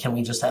operate. Can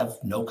we just have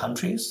no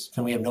countries?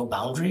 Can we have no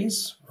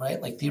boundaries,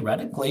 right? Like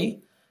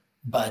theoretically,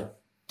 but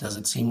does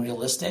it seem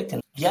realistic?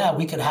 And yeah,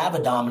 we could have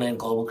a dominant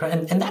global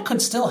currency, and that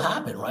could still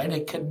happen, right?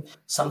 It could,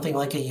 something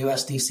like a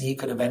USDC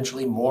could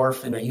eventually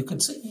morph, and you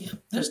could see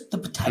there's the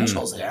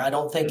potentials there. I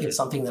don't think it's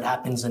something that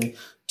happens in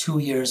 2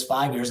 years,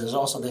 5 years. There's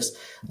also this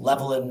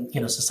level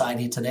in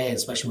society today,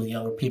 especially with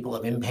younger people,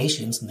 of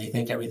impatience, and they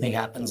think everything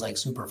happens like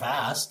super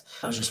fast.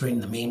 I was just reading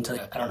the meme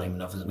today. I don't even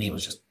know if it was a meme. It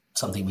was just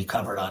something we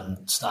covered on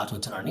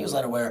StockTwits in our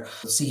newsletter, where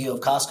the CEO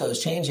of Costco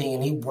is changing,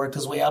 and he worked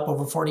his way up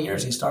over 40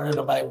 years. He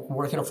started by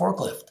working a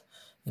forklift.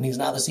 and he's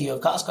now the CEO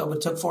of Costco, but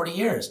it took 40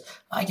 years.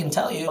 I can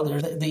tell you,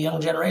 the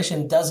young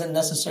generation doesn't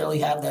necessarily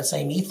have that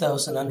same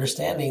ethos and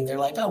understanding. They're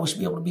like, oh, we should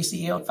be able to be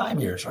CEO in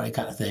 5 years, right,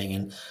 kind of thing.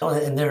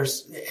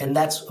 And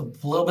that's a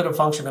little bit of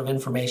function of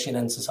information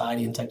and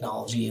society and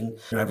technology and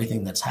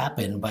everything that's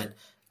happened. But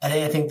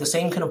I think the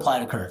same can apply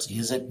to currency.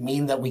 Does it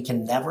mean that we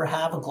can never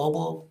have a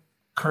global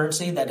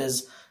currency that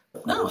is?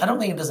 No, I don't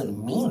think it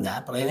doesn't mean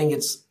that, but I think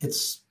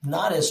it's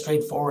not as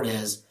straightforward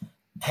as,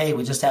 hey,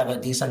 we just have a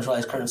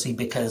decentralized currency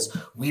because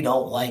we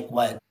don't like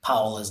what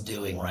Powell is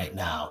doing right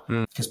now.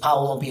 Because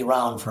Powell won't be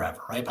around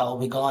forever, right? Powell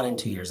will be gone in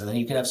 2 years. And then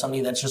you could have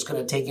somebody that's just going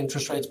to take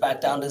interest rates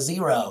back down to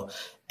zero.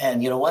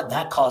 And you know what?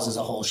 That causes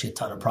a whole shit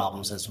ton of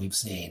problems, as we've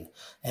seen.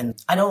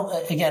 And I don't,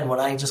 again,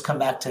 when I just come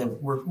back to,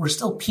 we're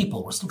still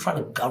people. We're still trying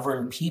to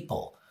govern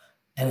people.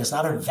 And it's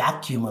not a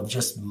vacuum of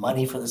just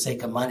money for the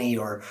sake of money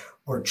or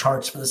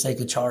charts for the sake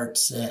of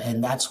charts.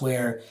 And that's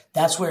where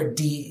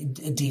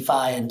DeFi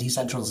and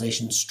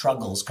decentralization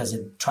struggles, because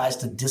it tries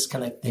to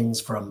disconnect things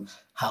from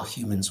how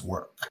humans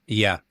work.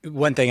 Yeah.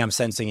 One thing I'm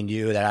sensing in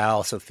you that I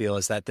also feel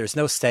is that there's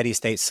no steady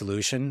state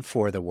solution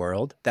for the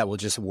world that will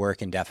just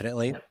work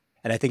indefinitely.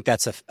 And I think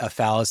that's a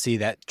fallacy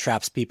that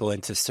traps people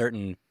into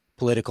certain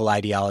political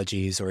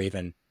ideologies or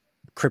even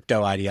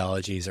crypto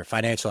ideologies or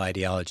financial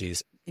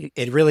ideologies.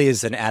 It really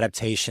is an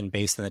adaptation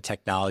based on the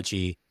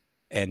technology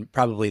and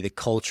probably the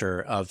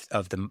culture of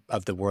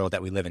the world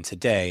that we live in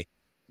today.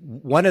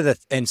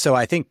 And so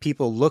I think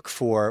people look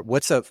for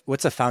what's a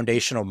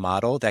foundational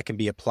model that can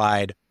be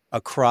applied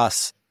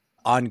across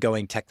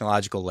ongoing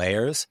technological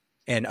layers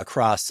and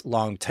across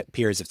long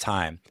periods of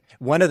time.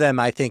 One of them,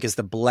 I think, is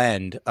the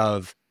blend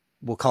of,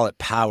 we'll call it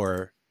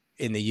power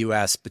in the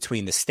U.S.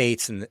 between the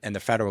states and the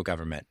federal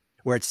government,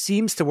 where it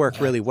seems to work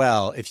really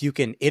well if you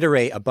can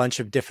iterate a bunch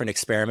of different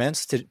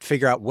experiments to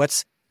figure out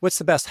what's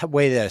the best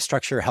way to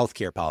structure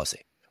healthcare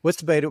policy,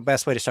 what's the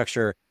best way to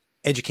structure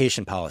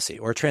education policy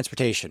or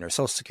transportation or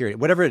social security,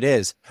 whatever it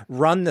is.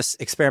 Run this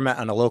experiment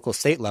on a local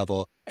state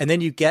level, and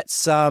then you get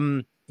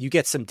some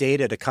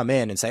data to come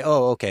in and say,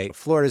 oh, okay,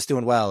 Florida's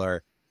doing well,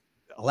 or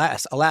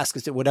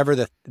Alaska's,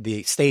 whatever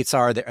the states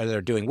are that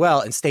are doing well,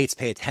 and states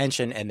pay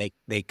attention and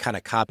they kind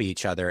of copy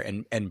each other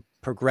and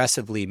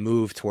progressively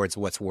move towards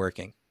what's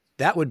working.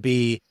 That would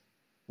be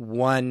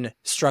one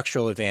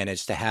structural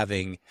advantage to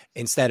having,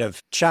 instead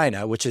of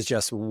China, which is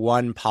just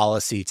one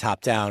policy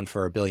top down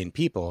for 1 billion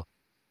people.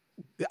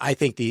 I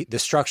think the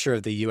structure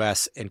of the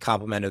U.S. in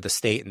complement of the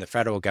state and the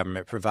federal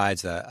government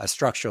provides a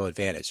structural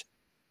advantage.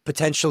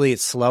 Potentially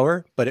it's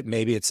slower, but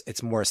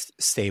it's more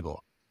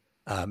stable.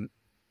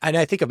 And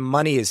I think of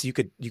money as you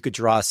could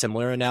draw a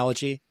similar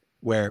analogy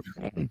where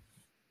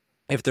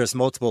if there's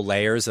multiple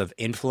layers of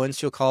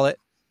influence, you'll call it,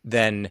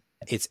 then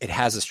it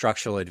has a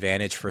structural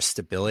advantage for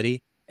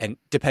stability, and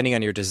depending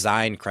on your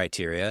design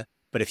criteria.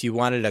 But if you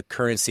wanted a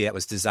currency that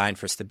was designed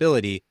for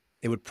stability,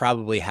 it would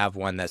probably have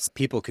one that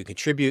people could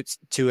contribute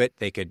to it.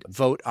 They could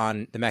vote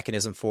on the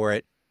mechanism for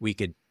it. We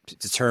could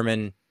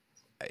determine,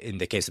 in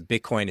the case of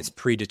Bitcoin, it's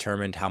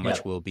predetermined how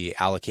much will be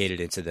allocated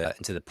into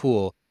the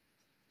pool.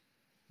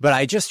 But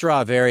I just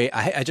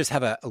I just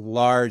have a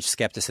large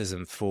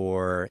skepticism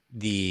for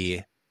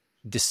the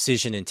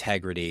decision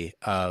integrity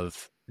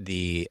of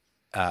the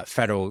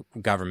federal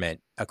government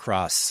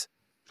across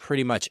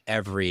pretty much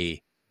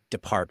every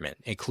department,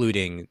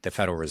 including the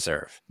Federal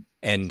Reserve.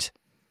 A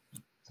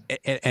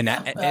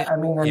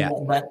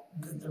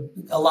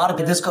lot of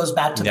it, this goes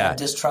back to that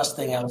distrust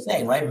thing I was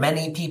saying, right?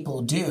 Many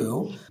people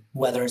do,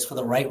 whether it's for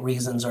the right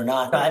reasons or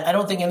not. I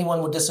don't think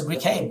anyone would disagree.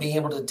 Okay, being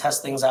able to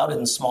test things out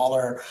in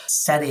smaller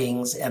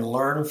settings and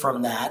learn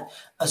from that,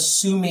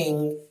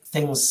 assuming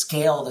things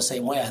scale the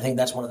same way. I think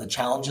that's one of the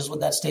challenges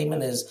with that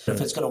statement is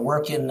if it's going to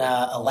work in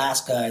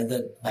Alaska,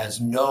 that has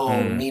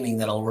no meaning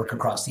that it'll work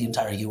across the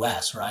entire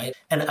U.S., right?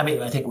 And I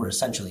mean, I think we're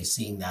essentially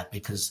seeing that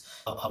because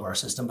of our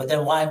system. But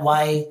then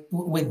why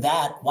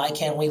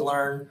can't we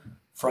learn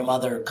from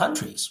other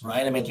countries,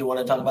 right? I mean, if you want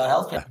to talk about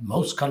healthcare,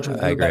 most countries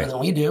do better than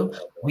we do.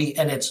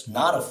 And it's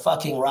not a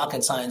fucking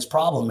rocket science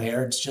problem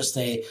here. It's just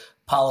a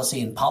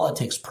policy and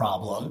politics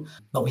problem,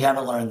 but we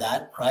haven't learned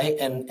that, right?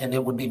 And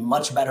it would be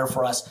much better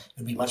for us. It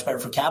would be much better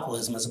for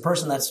capitalism. As a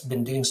person that's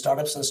been doing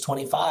startups since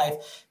 25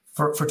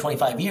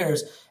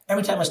 years,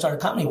 every time I start a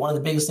company, one of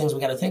the biggest things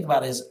we got to think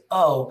about is,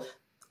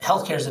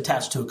 healthcare is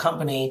attached to a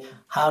company.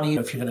 How do you,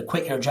 if you're going to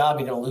quit your job,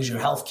 you're going to lose your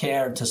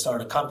healthcare to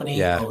start a company.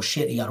 Yeah. Oh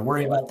shit, you got to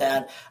worry about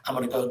that. I'm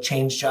going to go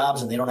change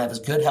jobs and they don't have as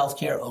good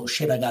healthcare. Oh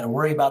shit, I got to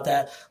worry about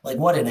that. Like,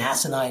 what an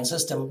asinine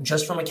system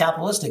just from a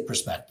capitalistic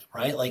perspective,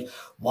 right? Like,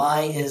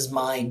 why is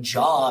my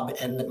job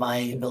and my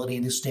ability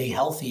to stay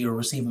healthy or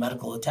receive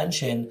medical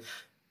attention,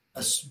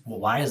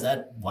 why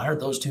are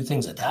those two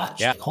things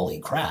attached? Yeah. Like, holy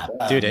crap.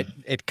 Dude,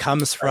 it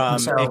comes from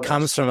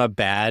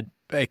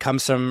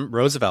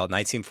Roosevelt,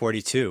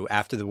 1942.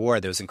 After the war,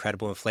 there was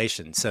incredible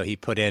inflation. So he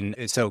put in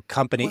a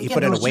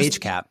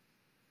wage cap,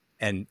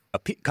 and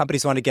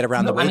companies want to get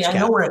around the wage cap. I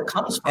know where it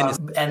comes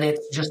from, and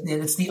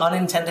it's the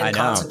unintended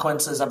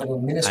consequences of an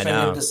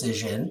administrative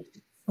decision,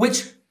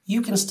 which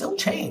you can still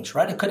change,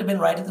 right? It could have been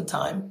right at the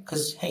time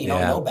because, hey, you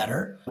don't know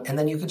better, and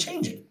then you could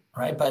change it.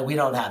 right? But we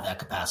don't have that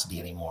capacity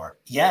anymore.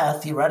 Yeah,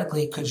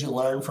 theoretically, could you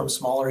learn from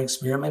smaller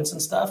experiments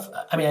and stuff?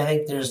 I mean, I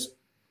think there's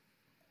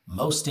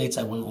most states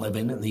I wouldn't live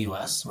in the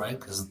US, right?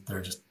 Because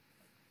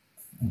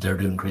they're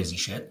doing crazy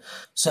shit.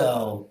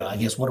 So I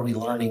guess what are we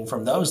learning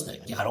from those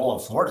things? I don't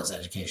want Florida's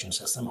education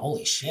system.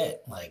 Holy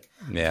shit. Like,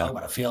 talk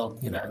about a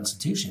failed,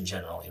 institution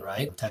generally,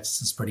 right?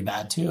 Texas is pretty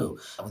bad too,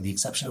 with the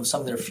exception of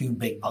some of their few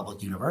big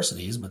public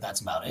universities, but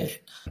that's about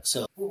it.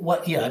 So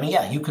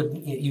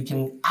you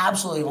can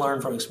absolutely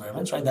learn from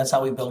experiments, right? That's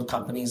how we build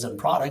companies and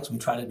products. We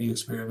try to do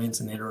experiments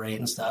and iterate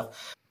and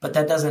stuff. But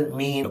that doesn't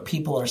mean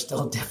people are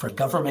still different.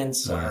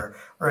 Governments are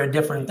a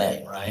different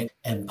thing, right?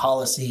 And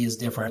policy is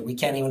different. We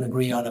can't even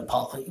agree on a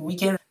policy.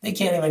 They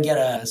can't even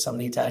get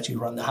somebody to actually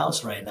run the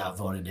House right now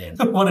voted in.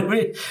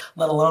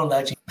 Let alone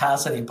actually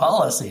pass any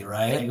policy,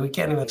 right? Like, we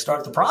can't even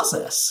start the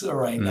process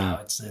right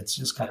now. It's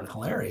just kind of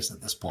hilarious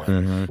at this point.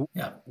 Mm-hmm.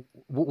 Yeah.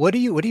 What do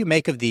you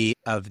make of the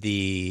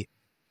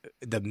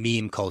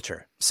meme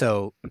culture?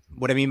 So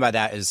what I mean by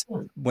that is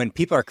when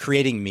people are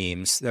creating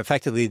memes,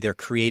 they're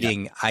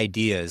creating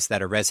ideas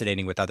that are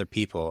resonating with other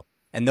people.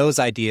 And those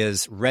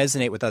ideas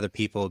resonate with other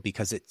people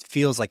because it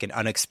feels like an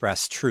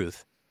unexpressed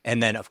truth.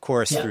 And then, of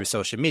course, through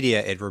social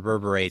media, it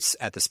reverberates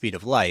at the speed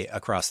of light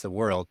across the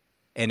world.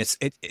 And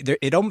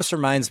it almost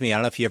reminds me, I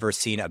don't know if you've ever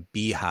seen a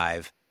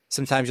beehive.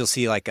 Sometimes you'll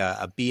see like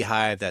a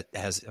beehive that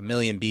has a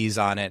million bees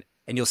on it,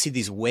 and you'll see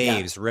these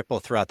waves ripple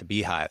throughout the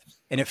beehive.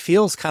 And it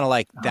feels kind of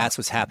like that's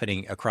what's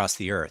happening across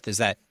the earth, is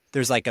that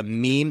there's like a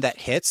meme that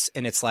hits,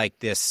 and it's like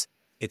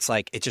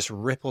it just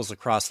ripples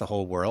across the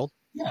whole world.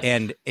 Yeah.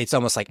 And it's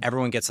almost like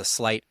everyone gets a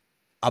slight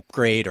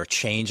upgrade or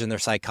change in their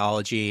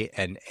psychology,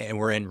 and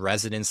we're in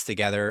resonance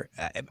together.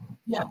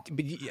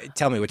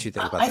 Tell me what you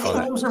think about that. I think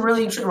memes are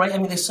really interesting, right? I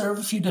mean, they serve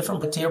a few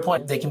different, but to your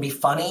point, they can be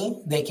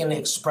funny. They can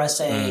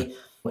express a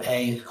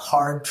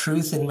hard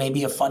truth in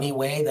maybe a funny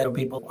way that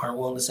people aren't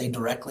willing to say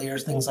directly or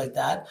things like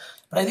that.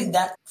 But I think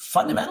that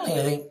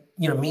fundamentally,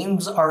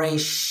 memes are a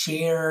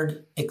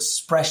shared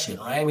expression,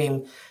 right? I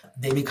mean,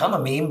 they become a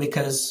meme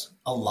because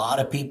a lot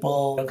of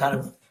people kind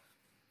of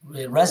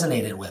it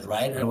resonated with,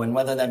 right? And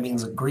whether that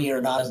means agree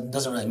or not, it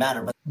doesn't really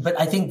matter. But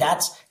I think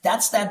that's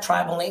that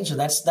tribal nature.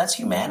 That's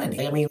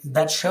humanity. I mean,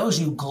 that shows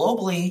you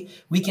globally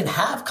we can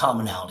have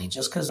commonality.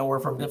 Just because we're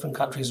from different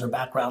countries or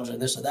backgrounds or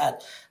this or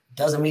that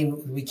doesn't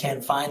mean we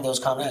can't find those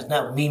commonalities.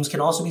 Now, memes can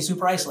also be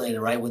super isolated,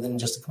 right, within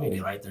just the community,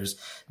 right? There's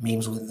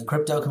memes within the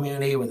crypto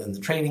community, within the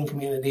trading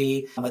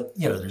community, but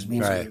there's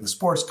memes within the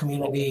sports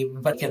community.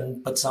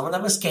 But some of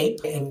them escape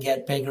and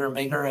get bigger and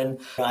bigger.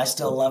 And I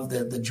still love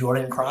the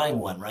Jordan crying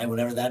one, right?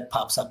 Whenever that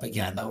pops up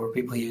again, where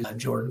people use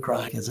Jordan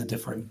crying as a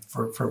different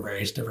for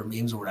various different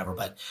memes or whatever.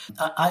 But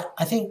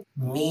I think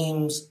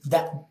memes,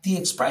 that the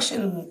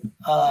expression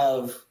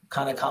of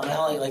kind of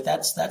commonality, like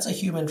that's a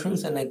human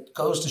truth, and it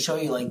goes to show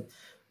you like.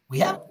 We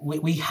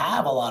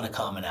have a lot of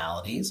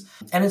commonalities,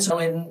 and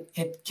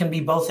it can be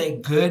both a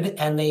good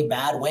and a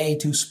bad way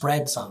to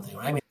spread something,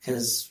 right? I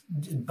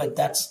mean, but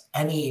that's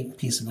any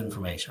piece of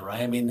information,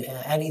 right? I mean,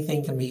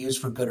 anything can be used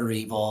for good or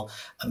evil.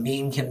 A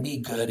meme can be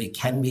good, it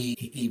can be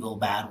evil,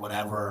 bad,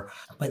 whatever.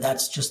 But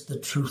that's just the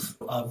truth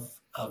of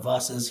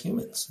us as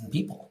humans and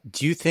people.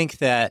 Do you think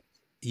that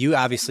you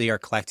obviously are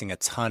collecting a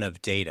ton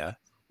of data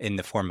in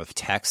the form of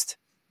text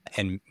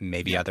and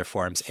maybe other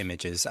forms,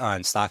 images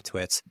on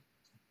StockTwits?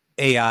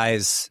 AI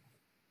is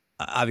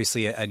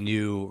obviously a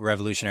new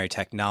revolutionary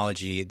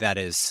technology that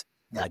is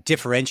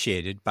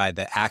differentiated by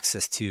the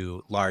access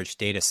to large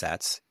data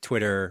sets.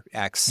 Twitter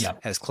X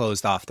has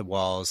closed off the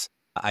walls.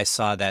 I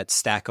saw that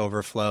Stack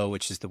Overflow,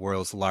 which is the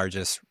world's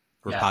largest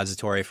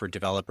repository for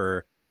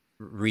developer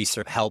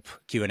research, help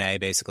Q&A,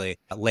 basically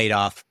laid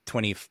off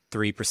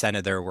 23%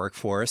 of their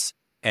workforce.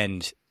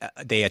 And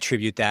they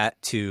attribute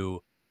that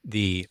to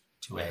the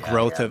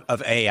growth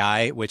of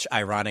AI, which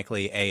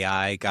ironically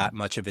AI got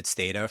much of its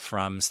data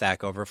from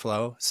Stack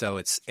Overflow. So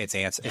it's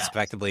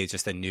effectively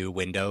just a new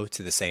window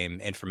to the same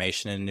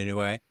information in a new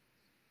way.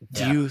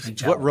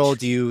 What role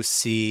do you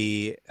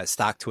see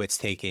StockTwits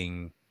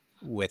taking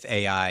with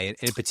AI,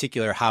 in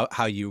particular,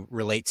 how you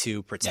relate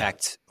to,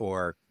 protect,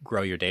 or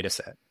grow your data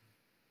set?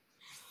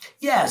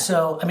 Yeah,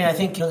 so I mean, I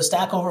think the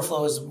Stack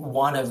Overflow is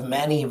one of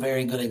many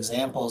very good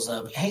examples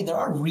of, hey, there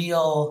are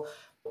real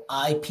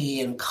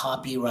IP and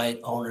copyright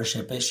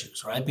ownership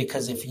issues, right?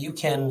 Because if you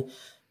can,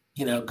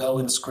 go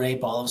and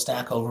scrape all of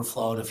Stack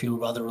Overflow and a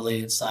few other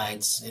related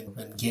sites and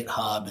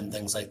GitHub and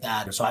things like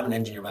that. So I'm an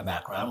engineer by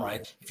background,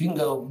 right? If you can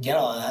go get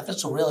all of that,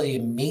 that's a really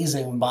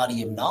amazing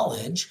body of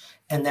knowledge.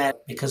 And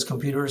that because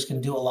computers can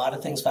do a lot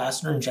of things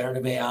faster, and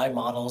generative AI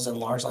models and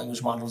large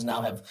language models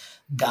now have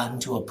gotten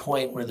to a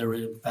point where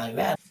they're value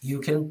add,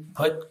 you can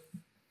put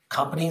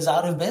companies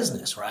out of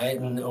business, right?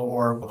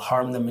 Or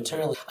harm them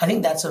materially. I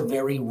think that's a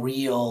very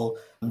real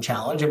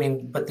challenge. I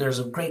mean, but there's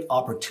a great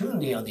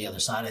opportunity on the other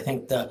side. I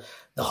think the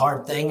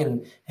hard thing,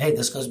 and hey,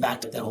 this goes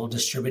back to the whole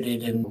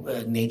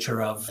distributed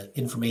nature of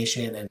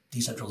information and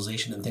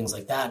decentralization and things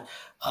like that,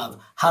 of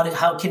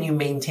how can you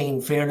maintain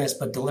fairness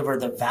but deliver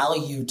the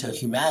value to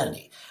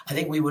humanity? I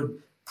think we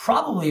would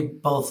probably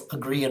both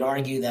agree and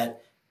argue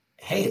that,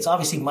 hey, it's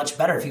obviously much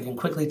better if you can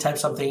quickly type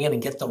something in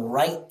and get the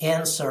right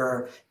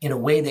answer in a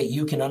way that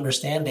you can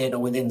understand it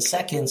within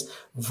seconds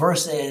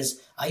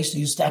versus I used to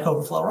use Stack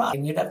Overflow Rock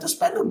and you'd have to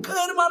spend a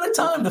good amount of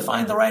time to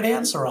find the right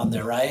answer on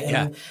there, right?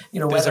 And,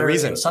 there's a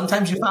reason.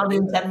 Sometimes you found it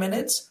in 10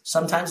 minutes.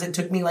 Sometimes it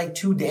took me like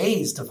 2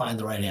 days to find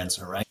the right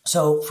answer, right?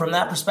 So from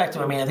that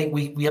perspective, I mean, I think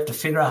we have to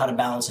figure out how to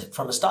balance it.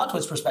 From a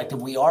StockTwits perspective,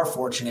 we are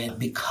fortunate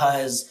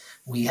because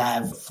we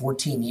have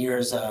 14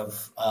 years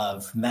of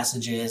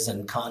messages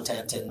and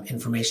content and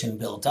information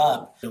built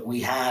up.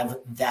 We have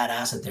that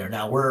asset there.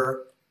 Now we're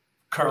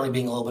currently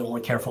being a little bit more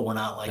careful. We're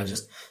not like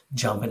just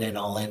jumping in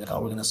all in. We're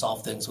going to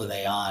solve things with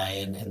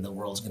AI and the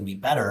world's going to be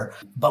better.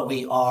 But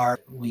we are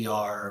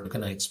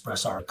going to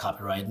express our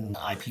copyright and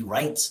IP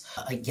rights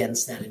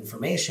against that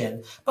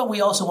information. But we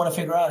also want to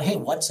figure out, hey,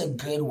 what's a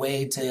good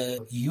way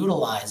to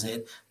utilize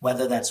it,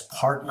 whether that's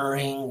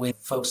partnering with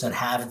folks that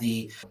have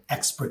the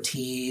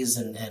expertise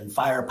and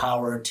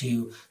firepower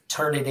to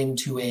turn it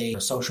into a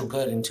social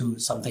good, into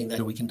something that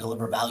we can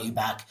deliver value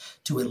back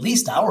to at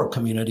least our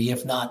community,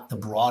 if not the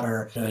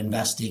broader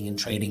investing and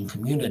trading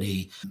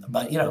community.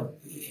 But,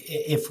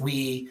 if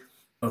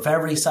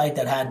every site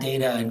that had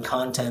data and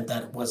content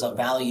that was of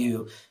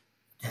value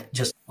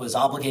just was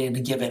obligated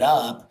to give it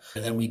up,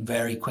 then we'd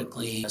very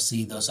quickly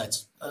see those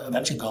sites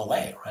eventually go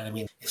away, right? I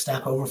mean, if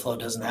Stack Overflow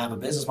doesn't have a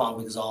business model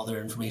because all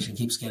their information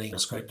keeps getting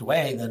scraped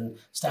away, then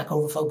Stack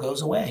Overflow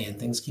goes away and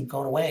things keep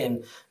going away.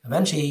 And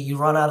eventually you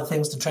run out of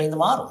things to train the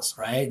models,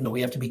 right? And we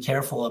have to be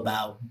careful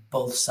about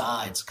both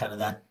sides, kind of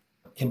that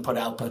input,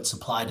 output,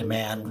 supply,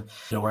 demand,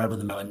 wherever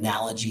the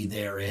analogy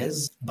there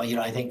is. But,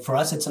 I think for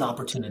us, it's an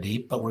opportunity,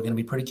 but we're going to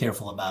be pretty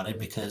careful about it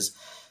because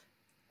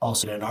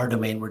also in our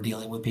domain, we're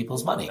dealing with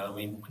people's money. I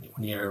mean,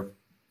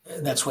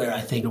 that's where I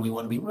think we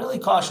want to be really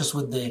cautious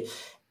with the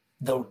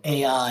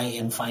AI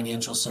in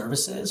financial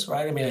services,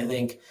 right? I mean, I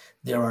think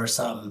there are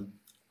some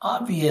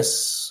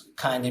obvious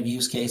kind of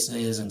use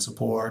cases and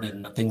support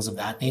and things of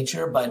that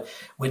nature. But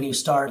when you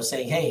start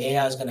saying, hey,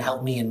 AI is going to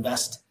help me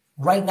invest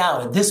right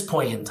now at this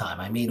point in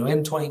time, I mean,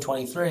 in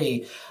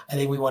 2023, I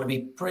think we want to be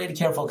pretty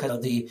careful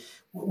because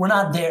we're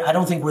not there. I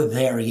don't think we're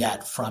there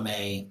yet from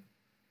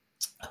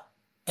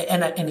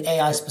and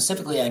AI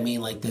specifically, I mean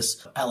like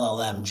this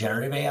LLM,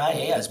 generative AI.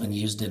 AI has been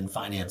used in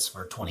finance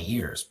for 20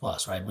 years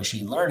plus, right?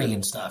 Machine learning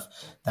and stuff,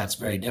 that's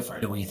very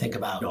different. When you think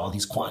about all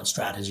these quant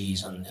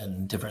strategies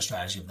and different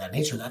strategies of that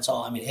nature, that's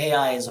all. I mean,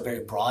 AI is a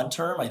very broad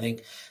term. I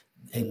think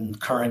in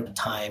current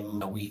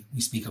time, we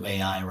speak of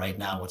AI right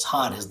now. What's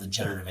hot is the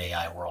generative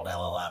AI world,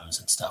 LLMs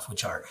and stuff,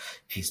 which are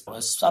a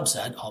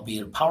subset,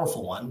 albeit a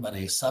powerful one, but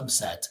a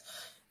subset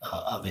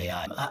of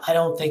AI. I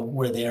don't think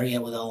we're there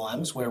yet with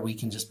LLMs where we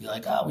can just be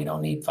like, oh, we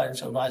don't need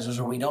financial advisors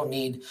or we don't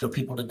need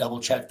people to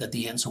double check that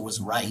the answer was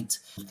right.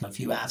 If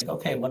you ask,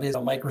 okay, what is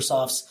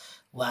Microsoft's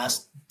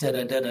last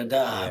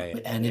da-da-da-da-da? Yeah.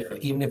 And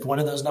even if one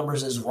of those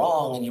numbers is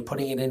wrong and you're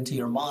putting it into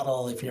your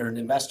model, if you're an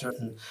investor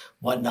and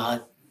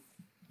whatnot,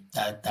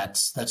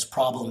 that's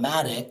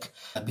problematic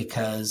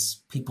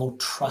because people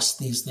trust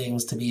these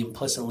things to be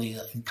implicitly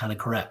kind of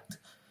correct.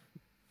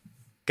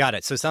 Got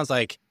it. So it sounds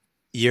like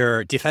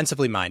you're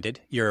defensively minded.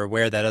 You're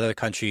aware that other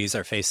countries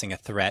are facing a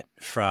threat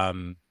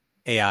from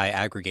AI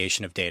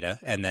aggregation of data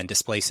and then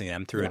displacing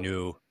them through a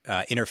new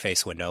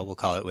interface window, we'll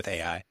call it, with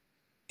AI.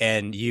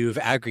 And you've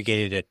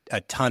aggregated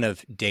a ton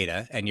of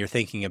data and you're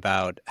thinking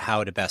about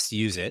how to best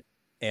use it.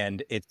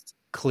 And it's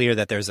clear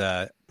that there's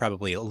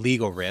probably a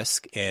legal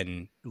risk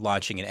in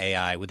launching an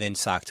AI within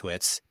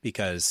StockTwits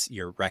because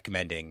you're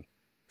recommending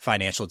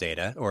financial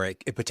data, or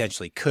it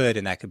potentially could,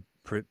 and that could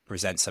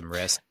present some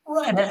risk.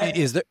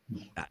 Right.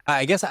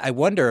 I guess I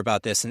wonder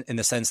about this in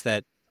the sense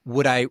that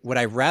would I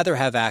rather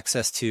have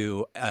access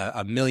to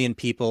a million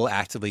people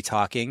actively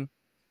talking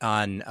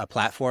on a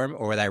platform,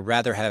 or would I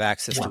rather have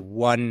access to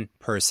one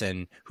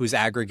person who's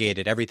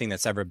aggregated everything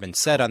that's ever been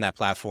said on that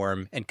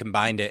platform and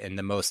combined it in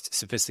the most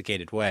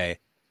sophisticated way?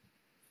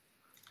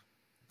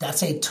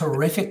 That's a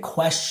terrific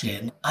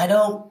question. I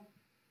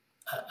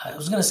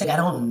was going to say I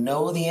don't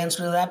know the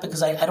answer to that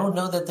because I don't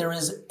know that there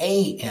is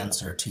a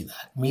answer to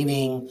that.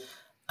 Meaning,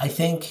 I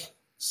think,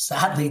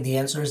 sadly, the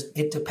answer is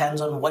it depends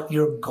on what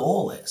your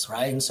goal is,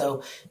 right? And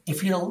so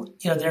if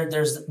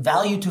there's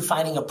value to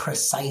finding a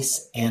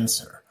precise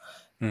answer.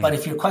 But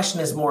if your question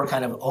is more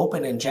kind of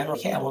open and general,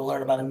 I want to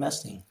learn about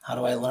investing. How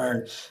do I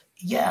learn?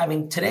 Yeah, I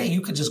mean, today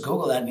you could just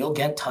Google that and you'll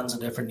get tons of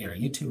different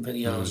YouTube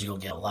videos. You'll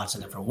get lots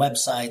of different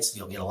websites.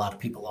 You'll get a lot of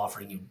people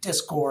offering you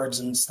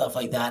Discords and stuff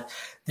like that.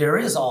 There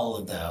is all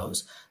of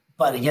those.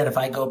 But again, if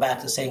I go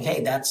back to saying,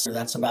 hey,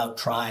 that's about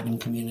tribe and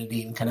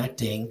community and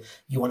connecting,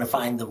 you want to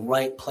find the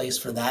right place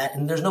for that.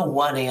 And there's no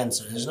one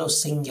answer. There's no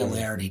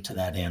singularity to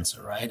that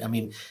answer, right? I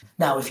mean,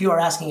 now, if you are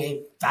asking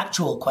a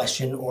factual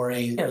question or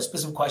a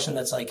specific question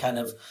that's like kind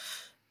of,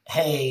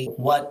 hey,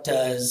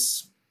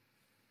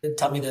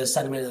 tell me the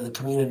sentiment of the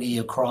community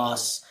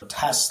across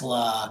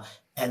Tesla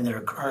and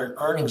their current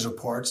earnings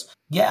reports.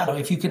 Yeah,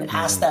 if you can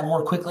ask that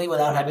more quickly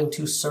without having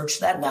to search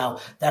that. Now,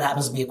 that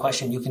happens to be a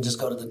question. You can just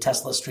go to the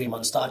Tesla stream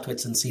on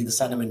StockTwits and see the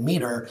sentiment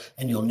meter,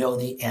 and you'll know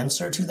the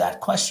answer to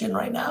that question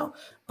right now.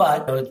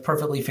 But it's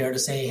perfectly fair to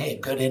say, hey,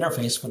 good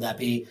interface would that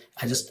be?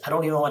 I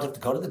don't even want to have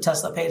to go to the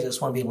Tesla page. I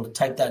just want to be able to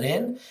type that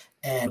in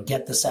and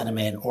get the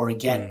sentiment or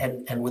get,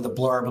 and with a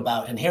blurb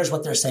about, and here's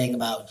what they're saying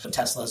about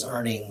Tesla's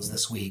earnings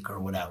this week or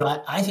whatever.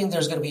 But I think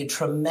there's going to be a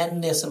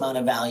tremendous amount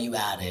of value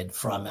added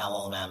from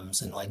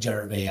LLMs and like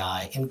generative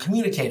AI in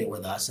communicating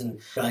with us. And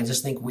I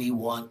just think we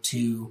want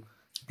to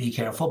be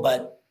careful,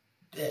 but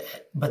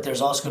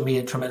there's also going to be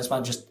a tremendous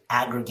amount of just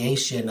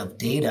aggregation of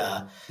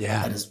data.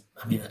 Yeah. That is,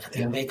 I mean, at the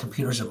end of the day,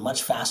 computers are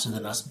much faster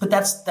than us, but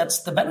that's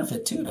the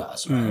benefit too to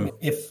us, right? I mean,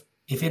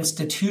 if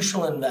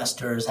institutional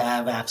investors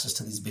have access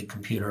to these big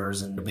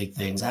computers and the big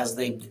things as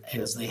they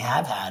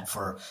have had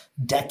for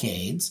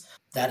decades,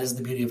 that is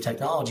the beauty of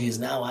technology. Is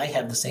now I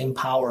have the same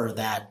power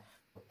that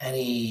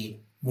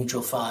any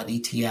mutual fund,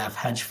 ETF,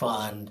 hedge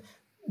fund,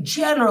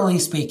 generally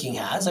speaking,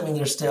 has. I mean,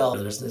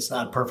 it's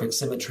not perfect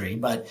symmetry,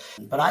 but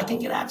I can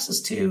get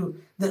access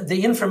to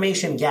the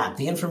information gap,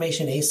 the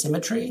information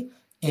asymmetry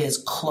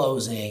is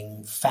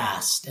closing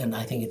fast. And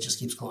I think it just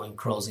keeps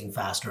closing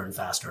faster and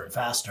faster and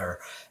faster.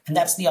 And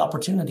that's the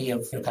opportunity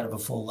of kind of a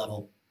full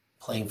level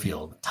playing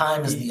field.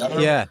 Time is the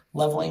other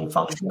leveling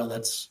function.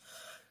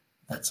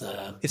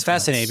 It's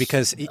fascinating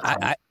because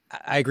I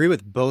agree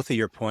with both of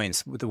your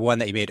points. The one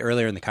that you made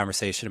earlier in the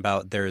conversation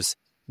about there's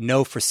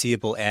no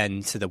foreseeable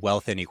end to the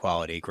wealth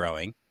inequality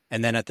growing.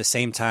 And then at the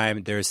same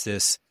time, there's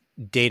this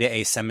data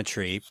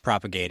asymmetry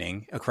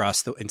propagating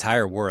across the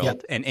entire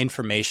world and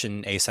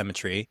information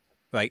asymmetry.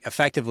 Like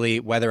effectively,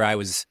 whether I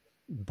was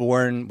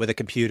born with a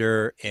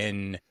computer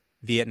in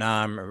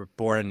Vietnam or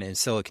born in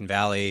Silicon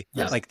Valley,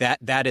 like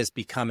that is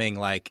becoming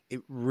like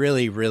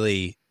really,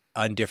 really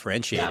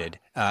undifferentiated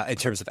in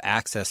terms of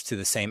access to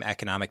the same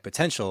economic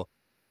potential.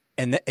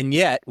 And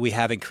yet we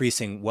have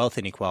increasing wealth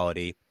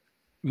inequality.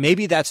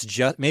 Maybe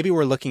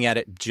we're looking at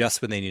it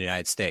just within the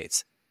United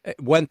States.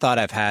 One thought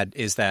I've had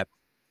is that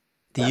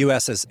the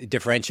U.S. has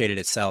differentiated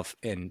itself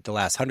in the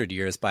last 100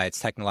 years by its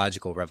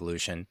technological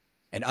revolution.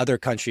 And other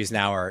countries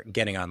now are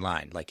getting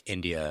online, like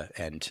India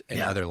and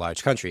other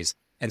large countries.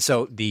 And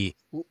so the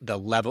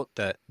level,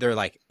 they're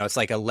like, it's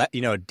like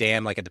a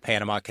dam like at the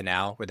Panama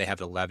Canal where they have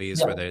the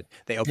levees where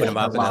they open them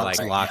up and they're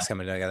like locks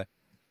coming together.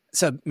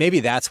 So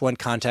maybe that's one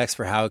context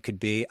for how it could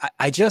be.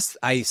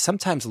 I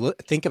sometimes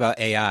think about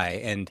AI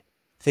and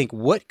think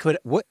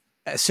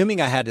assuming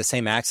I had the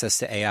same access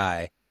to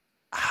AI,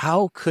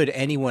 how could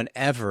anyone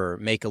ever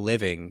make a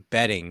living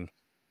betting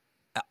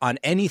on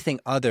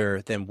anything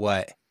other than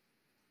what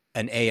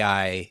an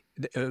AI,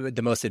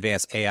 the most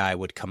advanced AI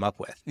would come up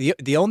with?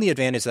 The only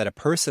advantage that a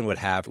person would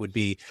have would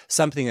be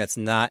something that's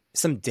not,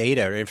 some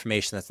data or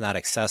information that's not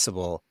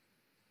accessible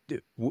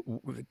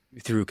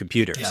through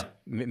computers. Yeah.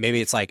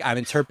 Maybe it's like I'm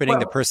interpreting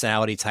the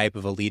personality type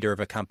of a leader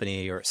of a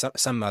company or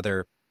some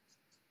other.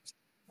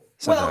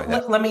 Well,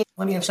 like let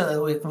me answer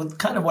that with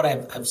kind of what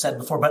I've said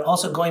before, but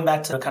also going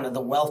back to kind of the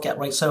wealth gap,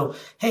 right? So,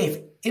 hey,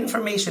 if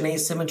information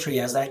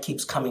asymmetry, as that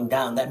keeps coming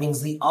down, that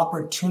means the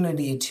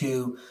opportunity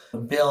to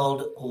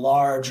build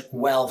large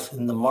wealth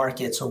in the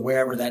markets or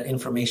wherever that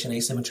information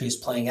asymmetry is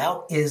playing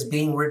out is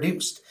being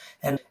reduced.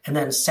 And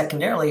then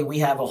secondarily, we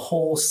have a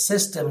whole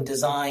system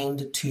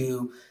designed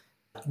to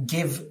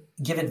give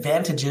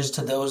advantages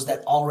to those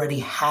that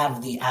already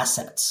have the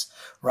assets,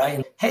 right?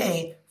 And,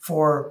 hey,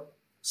 for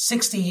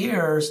 60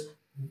 years,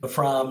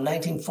 from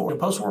 1940,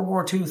 post-World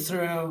War II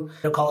through,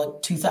 call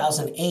it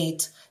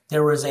 2008,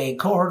 there was a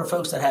cohort of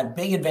folks that had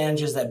big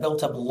advantages that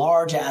built up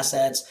large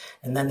assets,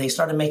 and then they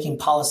started making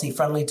policy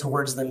friendly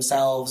towards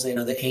themselves, the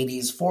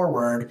 80s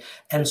forward.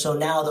 And so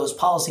now those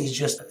policies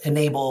just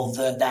enable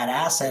that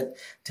asset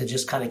to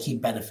just kind of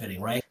keep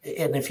benefiting, right?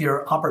 And if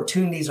your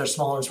opportunities are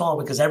smaller and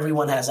smaller because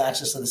everyone has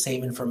access to the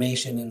same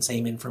information and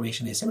same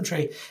information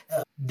asymmetry,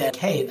 then,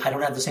 hey, I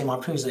don't have the same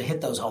opportunities to hit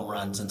those home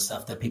runs and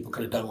stuff that people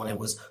could have done when it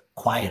was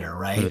quieter,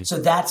 right? Mm-hmm.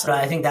 So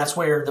I think that's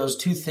where those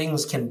two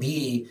things can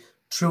be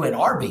true and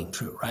are being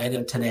true, right?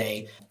 And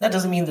today, that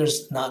doesn't mean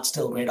there's not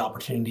still great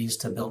opportunities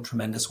to build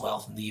tremendous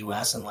wealth in the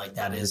U.S. And like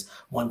that is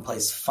one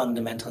place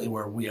fundamentally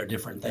where we are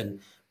different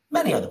than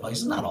many other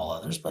places, not all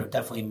others, but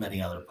definitely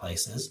many other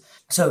places.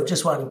 So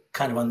just one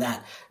kind of on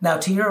that. Now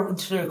to your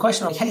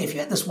question, like, hey, if you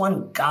had this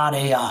one God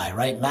AI,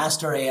 right?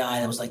 Master AI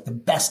that was like the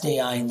best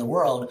AI in the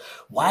world,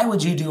 why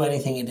would you do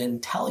anything it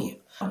didn't tell you?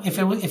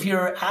 If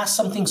you're asked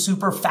something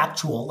super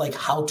factual, like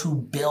how to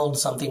build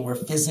something where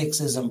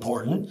physics is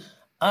important,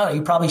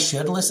 you probably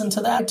should listen to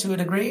that to a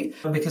degree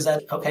because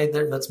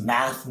that's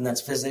math and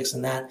that's physics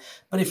and that.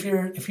 But if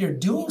you're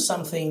doing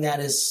something that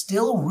is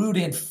still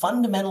rooted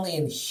fundamentally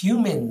in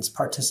humans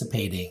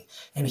participating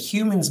and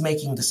humans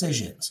making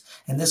decisions,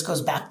 and this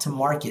goes back to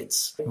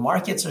markets.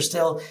 Markets are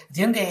still, at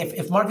the end of the day,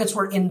 if markets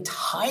were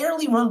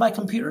entirely run by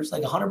computers,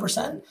 like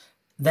 100%,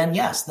 then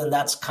yes, then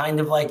that's kind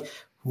of like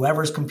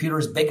whoever's computer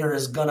is bigger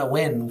is going to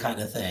win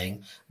kind of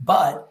thing.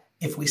 But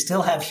if we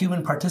still have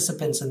human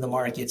participants in the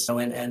markets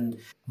and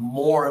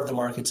more of the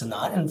markets than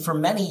not, and for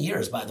many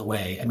years, by the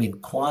way, I mean,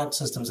 quant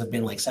systems have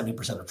been like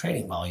 70% of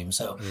trading volume.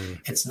 So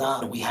it's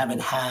not, we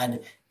haven't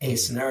had a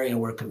scenario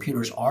where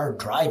computers are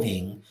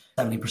driving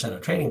 70%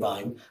 of trading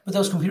volume, but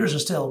those computers are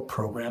still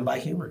programmed by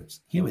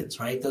humans,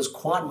 right? Those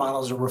quant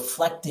models are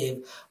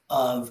reflective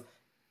of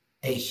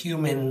a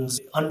human's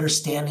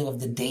understanding of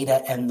the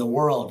data and the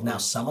world. Now,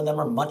 some of them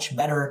are much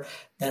better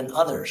than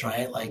others,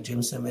 right? Like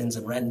Jim Simmons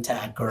and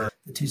Rentech or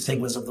the Two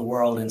Sigmas of the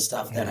world and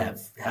stuff that have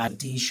had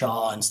D.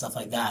 Shaw and stuff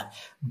like that.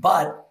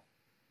 But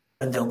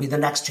there'll be the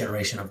next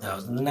generation of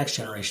those and the next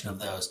generation of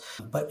those.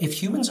 But if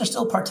humans are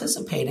still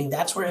participating,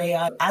 that's where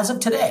AI, as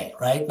of today,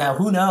 right? Now,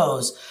 who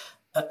knows?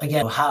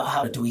 Again,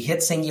 how do we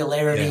hit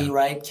singularity,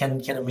 right?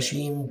 Can a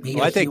machine be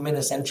a human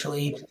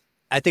essentially?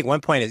 I think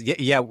one point is,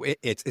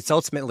 it's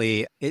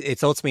ultimately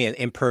an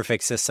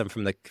imperfect system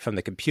from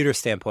the computer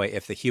standpoint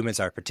if the humans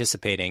are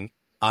participating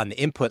on the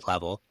input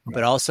level,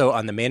 but also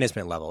on the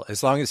management level.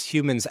 As long as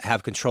humans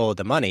have control of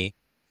the money,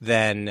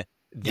 then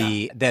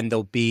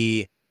they'll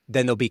be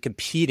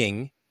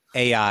competing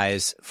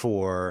AIs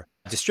for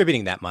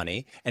distributing that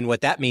money. And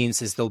what that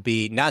means is there'll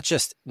be not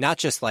just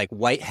like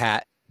white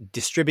hat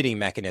distributing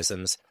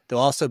mechanisms,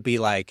 there'll also be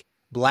like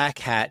black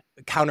hat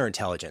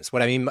counterintelligence.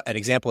 What I mean, an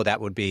example of that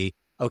would be,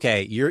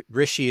 okay,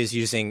 Rishi is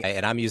using,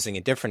 and I'm using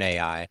a different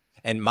AI,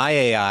 and my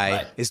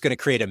AI is going to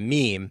create a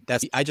meme.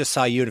 I just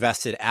saw you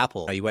invested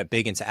Apple. You went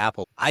big into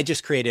Apple. I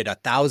just created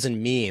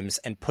 1,000 memes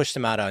and pushed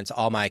them out onto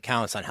all my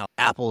accounts on how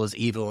Apple is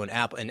evil and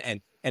Apple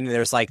and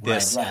there's like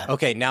this.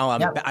 Okay, now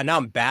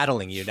I'm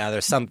battling you. Now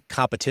there's some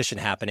competition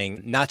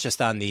happening, not just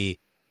on the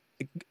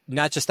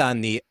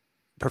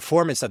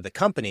performance of the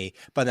company,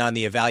 but on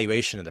the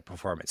evaluation of the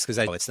performance. Because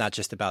it's not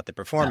just about the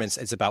performance;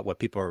 it's about what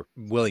people are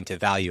willing to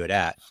value it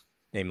at.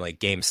 Namely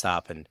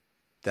GameStop, and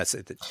that's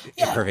a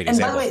perfect example. And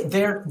by the way,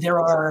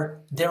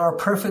 there are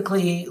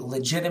perfectly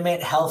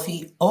legitimate,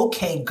 healthy,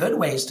 good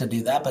ways to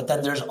do that, but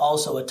then there's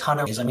also a ton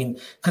of ways. I mean,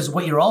 because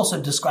what you're also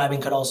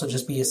describing could also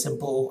just be a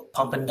simple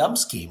pump and dump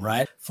scheme,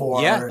 right?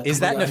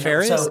 Is that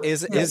nefarious?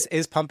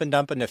 Is pump and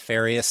dump a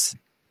nefarious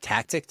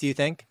tactic, do you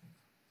think?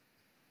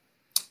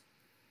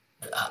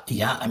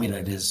 I mean,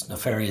 it is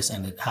nefarious,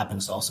 and it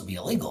happens to also be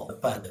illegal.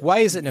 But why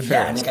is it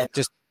nefarious?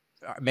 Just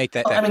make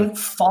that. I mean,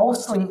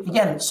 falsely,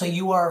 again, so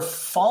you are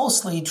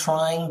falsely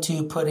trying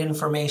to put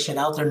information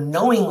out there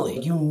knowingly.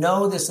 You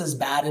know this is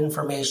bad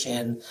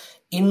information,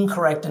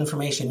 incorrect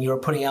information you're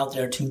putting out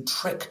there to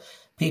trick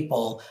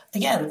people.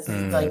 Again,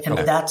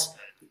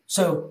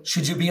 so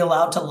should you be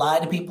allowed to lie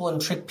to people and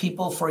trick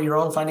people for your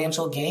own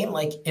financial gain?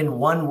 Like in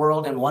one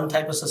world, in one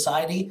type of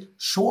society?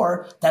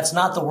 Sure. That's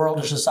not the world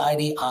or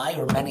society I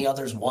or many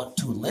others want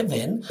to live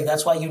in.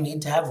 That's why you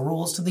need to have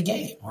rules to the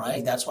game,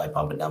 right? That's why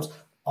pump and dumps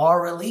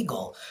are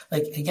illegal.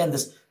 Like, again,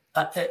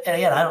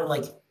 I don't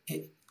like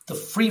the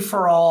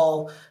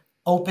free-for-all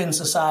open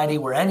society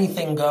where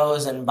anything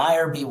goes and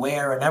buyer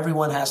beware and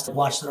everyone has to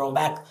watch their own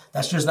back.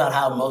 That's just not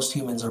how most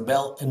humans are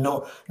built, and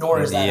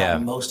nor is that how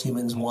most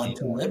humans want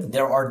to live.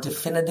 There are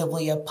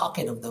definitively a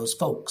pocket of those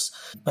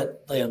folks,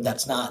 but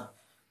that's not.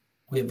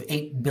 We have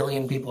 8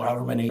 billion people,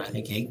 however many, I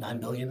think 9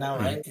 billion now,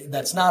 right?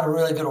 That's not a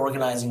really good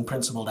organizing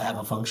principle to have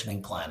a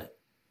functioning planet.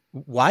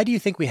 Why do you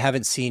think we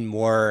haven't seen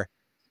more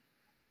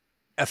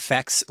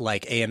effects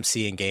like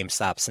AMC and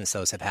GameStop since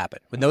those have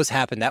happened? When those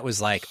happened, that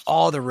was like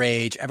all the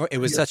rage. It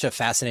was such a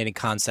fascinating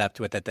concept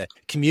with that the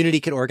community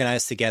could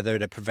organize together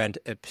to present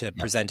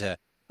a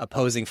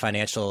opposing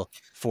financial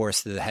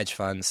force to the hedge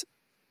funds.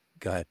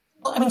 Go ahead.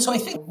 Well, I mean, so I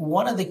think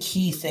one of the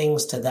key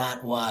things to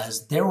that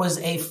was there was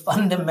a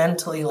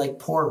fundamentally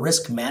poor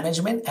risk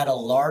management at a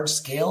large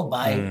scale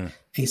by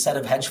a set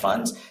of hedge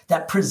funds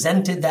that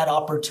presented that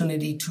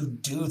opportunity to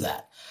do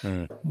that.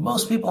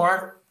 Most people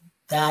aren't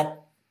that,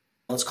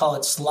 let's call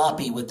it,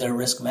 sloppy with their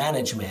risk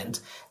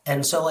management.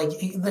 And so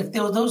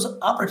those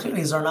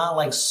opportunities are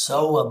not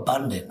so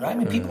abundant, right? I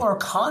mean, people are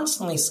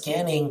constantly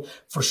scanning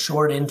for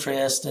short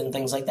interest and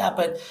things like that.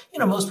 But,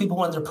 most people,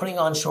 when they're putting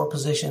on short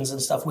positions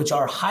and stuff, which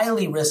are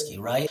highly risky,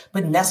 right?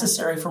 But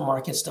necessary for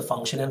markets to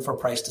function and for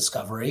price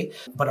discovery,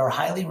 but are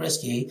highly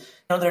risky,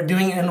 they're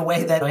doing it in a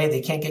way that,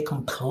 they can't get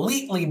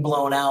completely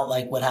blown out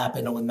like what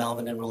happened with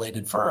Melvin and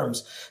related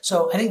firms.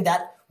 So I think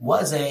that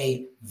was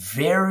a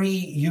very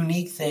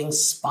unique thing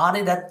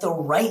spotted at the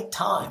right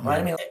time,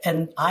 right? I mean,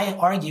 and I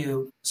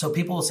argue, so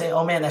people will say,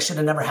 oh man, that should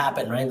have never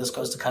happened, right? This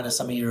goes to kind of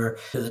some of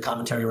the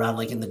commentary around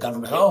in the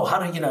government. Oh,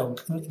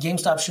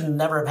 GameStop should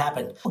never have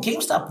happened. Well,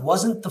 GameStop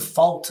wasn't the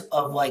fault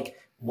of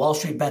Wall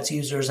Street Bets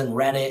users and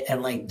Reddit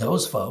and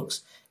those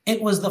folks.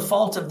 It was the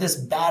fault of this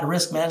bad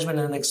risk management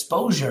and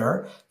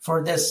exposure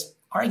for this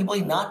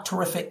arguably not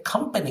terrific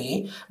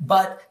company,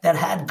 but that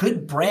had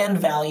good brand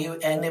value.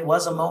 And it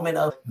was a moment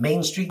of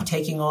Main Street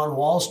taking on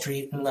Wall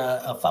Street and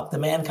a fuck the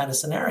man kind of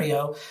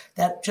scenario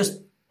that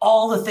just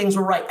all the things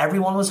were right.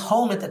 Everyone was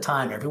home at the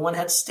time. Everyone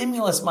had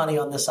stimulus money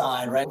on the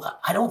side, right?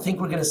 I don't think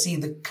we're going to see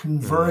the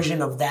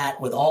conversion of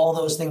that with all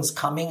those things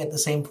coming at the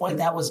same point.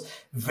 That was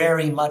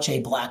very much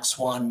a black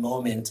swan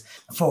moment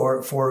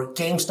for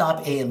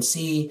GameStop,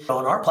 AMC.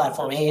 On our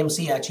platform,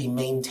 AMC actually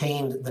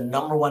maintained the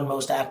number one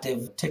most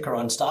active ticker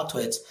on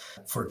StockTwits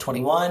for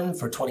 21,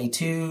 for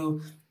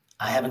 22.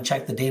 I haven't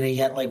checked the data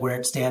yet, like where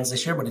it stands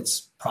this year, but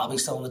it's probably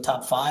still in the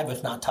top 5,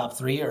 if not top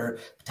 3, or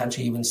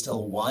potentially even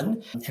still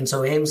 1. And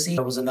so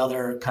AMC was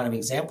another kind of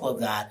example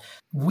of that.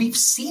 We've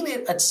seen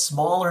it at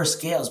smaller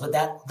scales, but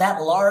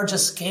that larger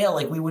scale,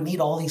 like we would need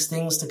all these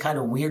things to kind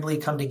of weirdly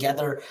come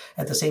together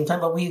at the same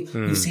time. But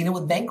we've seen it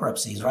with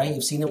bankruptcies, right?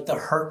 You've seen it with the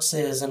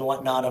Hertzes and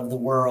whatnot of the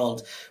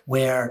world,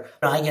 where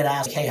I get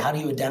asked, hey, how do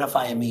you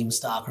identify a meme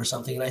stock or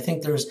something? And I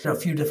think there's a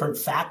few different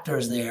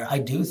factors there. I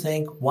do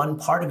think one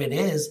part of it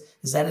is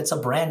that it's a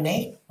brand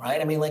name,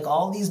 right? I mean, like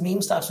all these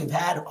meme stocks we've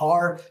had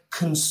are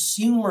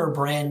consumer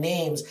brand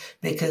names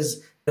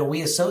because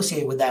we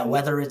associate with that,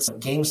 whether it's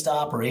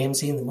GameStop or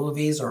AMC in the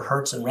movies or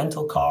Hertz and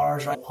rental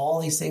cars, right?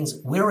 All these things,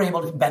 we're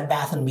able to Bed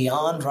Bath &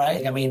 Beyond,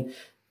 right? I mean,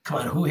 come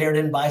on, who here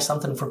didn't buy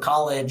something for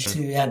college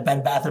to at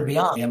Bed Bath &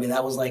 Beyond? I mean,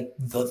 that was like,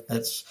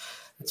 that's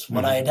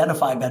what I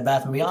identify Bed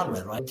Bath & Beyond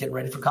with, right? Getting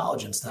ready for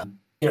college and stuff.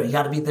 You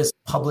got to be this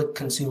public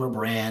consumer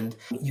brand.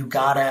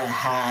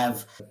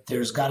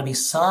 There's got to be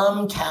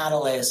some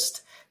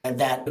catalyst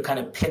that kind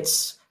of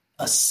pits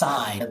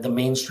aside the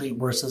Main Street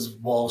versus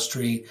Wall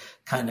Street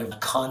kind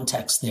of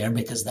context there,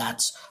 because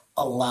that's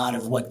a lot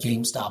of what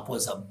GameStop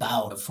was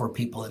about for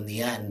people in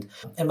the end.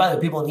 And by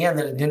the people in the end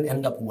that it didn't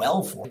end up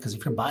well for, because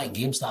if you're buying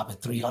GameStop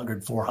at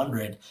 300,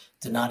 400,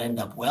 did not end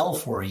up well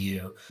for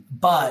you.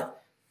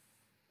 But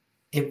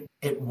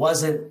it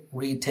wasn't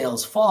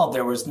retail's fault.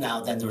 There was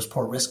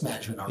poor risk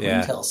management on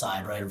retail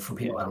side, right, for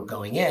people that were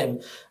going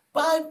in.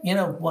 But,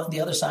 what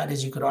the other side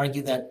is, you could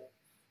argue that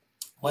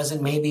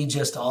wasn't maybe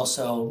just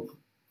also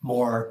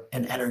more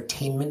an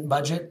entertainment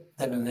budget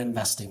than an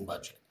investing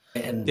budget.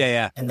 And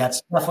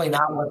that's definitely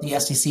not what the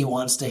SEC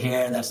wants to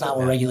hear. That's not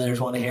what regulators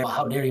want to hear.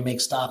 How dare you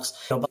make stocks?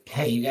 But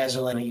hey, you guys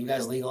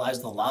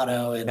legalized the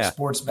lotto and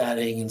sports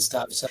betting and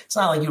stuff. So it's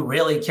not like you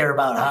really care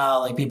about how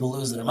like people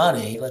lose their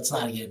money. Let's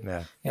not get,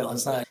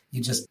 it's not,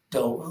 you just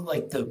don't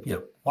like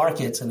the,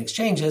 markets and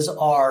exchanges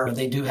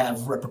they do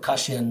have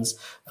repercussions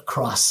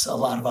across a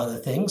lot of other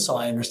things. So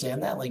I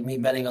understand that, like me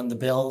betting on the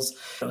Bills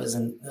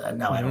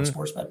now I don't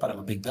sports bet, but I'm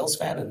a big Bills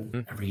fan,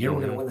 and every year we're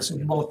going to win the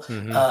Super Bowl.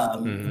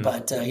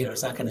 But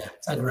it's not going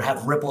to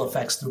have ripple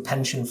effects through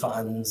pension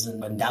funds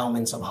and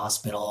endowments of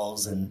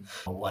hospitals and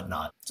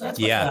whatnot. So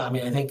that's I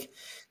think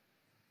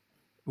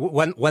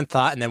one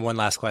thought, and then one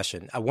last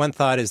question. One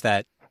thought is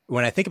that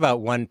when I think about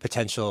one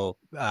potential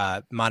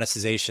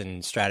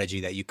monetization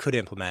strategy that you could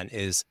implement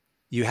is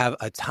you have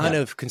a ton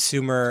of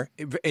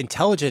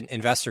intelligent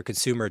investor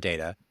consumer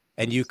data,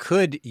 and you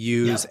could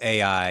use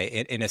AI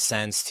in a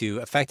sense to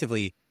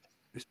effectively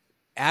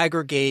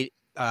aggregate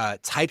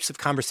types of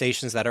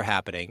conversations that are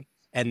happening,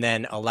 and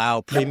then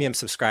allow premium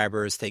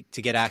subscribers to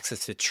get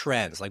access to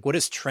trends. Like what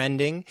is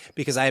trending?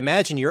 Because I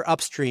imagine you're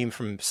upstream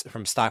from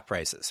stock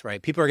prices,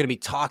 right? People are going to be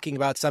talking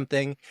about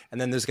something,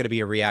 and then there's going to be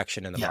a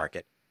reaction in the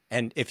market.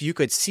 And if you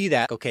could see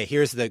that, okay,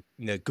 here's the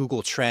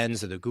Google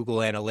Trends or the Google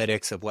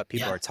Analytics of what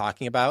people are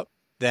talking about,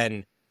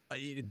 then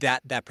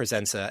that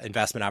presents an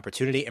investment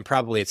opportunity and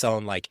probably its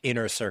own like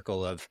inner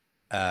circle of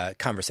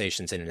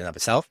conversations in and of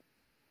itself.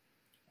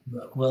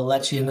 We'll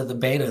let you into the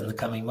beta in the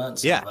coming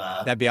months. Yeah,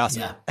 that'd be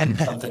awesome.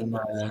 Something.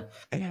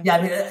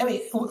 I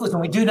mean,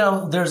 listen, we do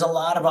know there's a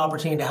lot of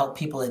opportunity to help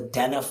people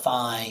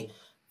identify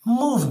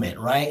movement,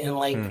 right? And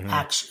like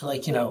action,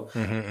 like,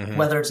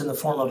 whether it's in the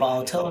form of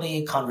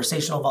volatility,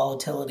 conversational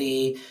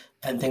volatility,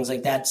 and things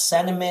like that.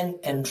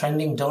 Sentiment and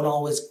trending don't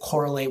always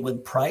correlate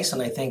with price.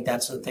 And I think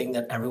that's the thing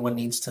that everyone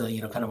needs to,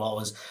 kind of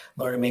always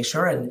learn to make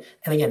sure. And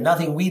again,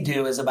 nothing we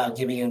do is about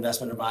giving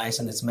investment advice,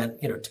 and it's meant,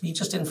 to be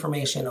just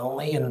information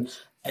only and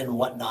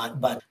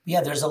whatnot. But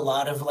there's a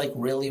lot of like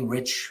really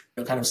rich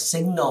kind of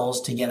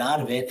signals to get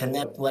out of it, and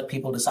then let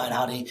people decide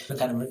how to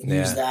kind of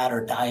use that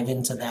or dive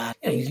into that.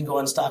 You can go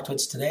on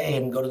StockTwits today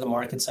and go to the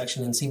market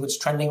section and see what's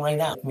trending right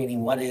now.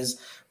 Meaning what's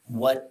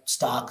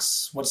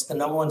the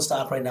number one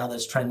stock right now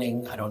that's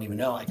trending? I don't even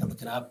know. I can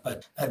look it up.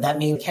 But that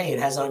means, hey, it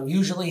has an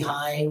unusually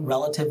high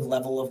relative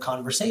level of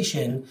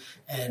conversation.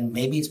 And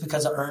maybe it's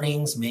because of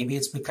earnings. Maybe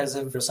it's because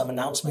of some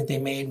announcement they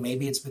made.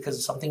 Maybe it's because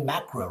of something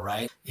macro,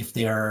 right? If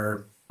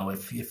they're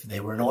if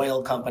they were an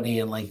oil company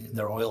and like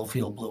their oil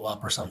field blew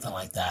up or something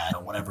like that,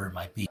 or whatever it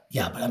might be.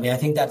 Yeah, but I mean, I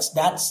think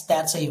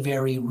that's a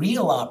very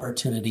real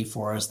opportunity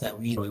for us that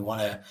we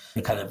want to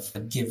kind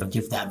of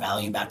give that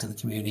value back to the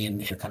community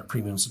in a kind of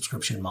premium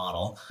subscription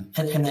model,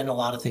 and then a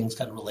lot of things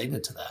kind of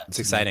related to that. It's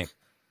exciting.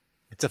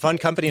 It's a fun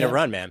company to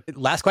run, man.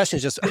 Last question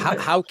is just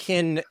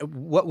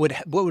what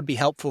would be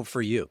helpful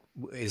for you?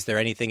 Is there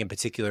anything in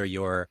particular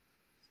you're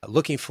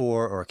looking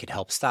for, or could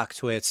help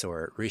StockTwits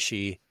or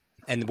Rishi?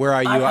 And where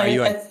are you? Are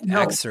you on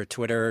no, X or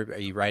Twitter? Are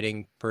you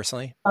writing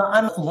personally?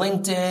 I'm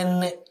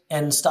LinkedIn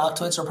and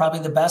StockTwits are probably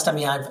the best. I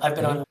mean, I've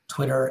been on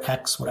Twitter,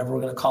 X, whatever we're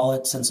going to call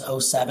it, since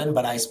 '07,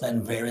 but I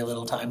spend very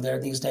little time there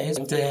these days.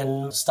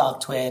 LinkedIn,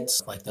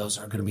 StockTwits, like those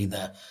are going to be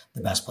the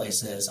best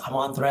places. I'm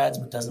on Threads,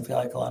 but it doesn't feel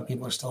like a lot of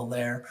people are still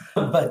there.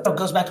 But it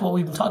goes back to what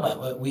we've been talking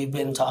about. We've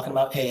been talking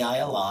about AI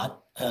a lot.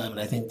 And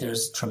I think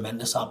there's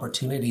tremendous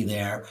opportunity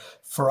there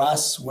for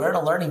us. We're in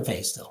a learning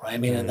phase still, right? I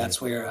mean, and that's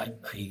where I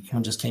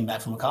just came back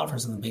from a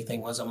conference, and the big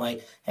thing was I'm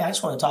like, hey, I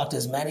just want to talk to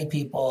as many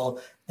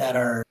people that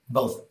are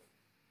both,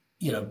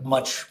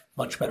 much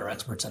better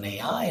experts in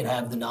AI and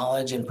have the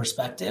knowledge and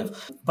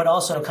perspective, but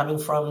also coming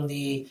from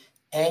the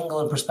angle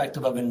and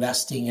perspective of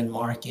investing in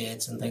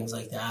markets and things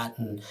like that.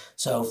 And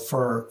so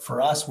for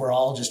us, we're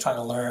all just trying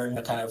to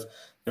learn kind of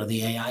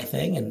the AI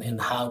thing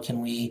and how can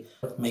we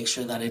make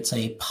sure that it's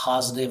a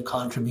positive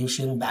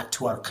contribution back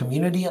to our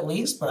community at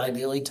least, but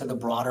ideally to the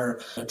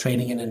broader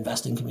trading and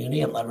investing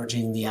community and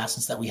leveraging the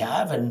assets that we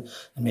have. And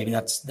maybe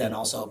that's then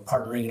also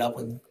partnering it up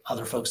with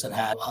other folks that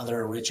have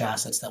other rich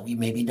assets that we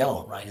maybe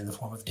don't, right, in the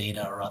form of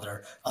data or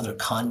other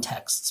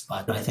contexts.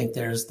 But I think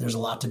there's a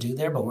lot to do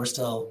there, but we're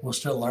still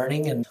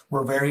learning, and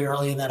we're very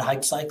early in that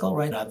hype cycle,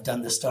 right? I've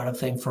done this startup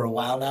thing for a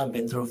while now. I've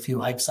been through a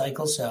few hype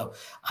cycles, so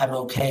I'm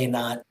okay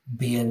not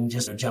being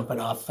just jumping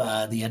off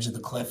the edge of the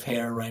cliff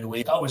here right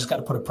away. Oh, we just got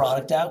to put a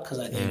product out, because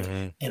I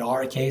think in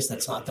our case,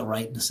 that's not the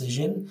right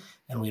decision.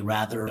 And we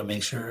rather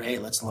make sure, hey,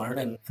 let's learn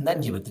and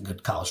then give it the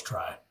good college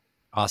try.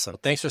 Awesome.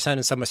 Thanks for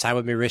spending so much time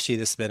with me, Rishi.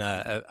 This has been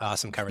an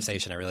awesome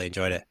conversation. I really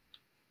enjoyed it.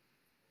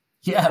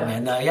 Yeah,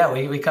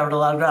 man. We covered a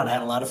lot of ground. I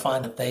had a lot of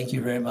fun. Thank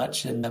you very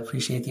much and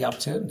appreciate the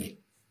opportunity.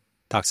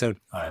 Talk soon.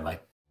 All right,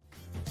 Mike.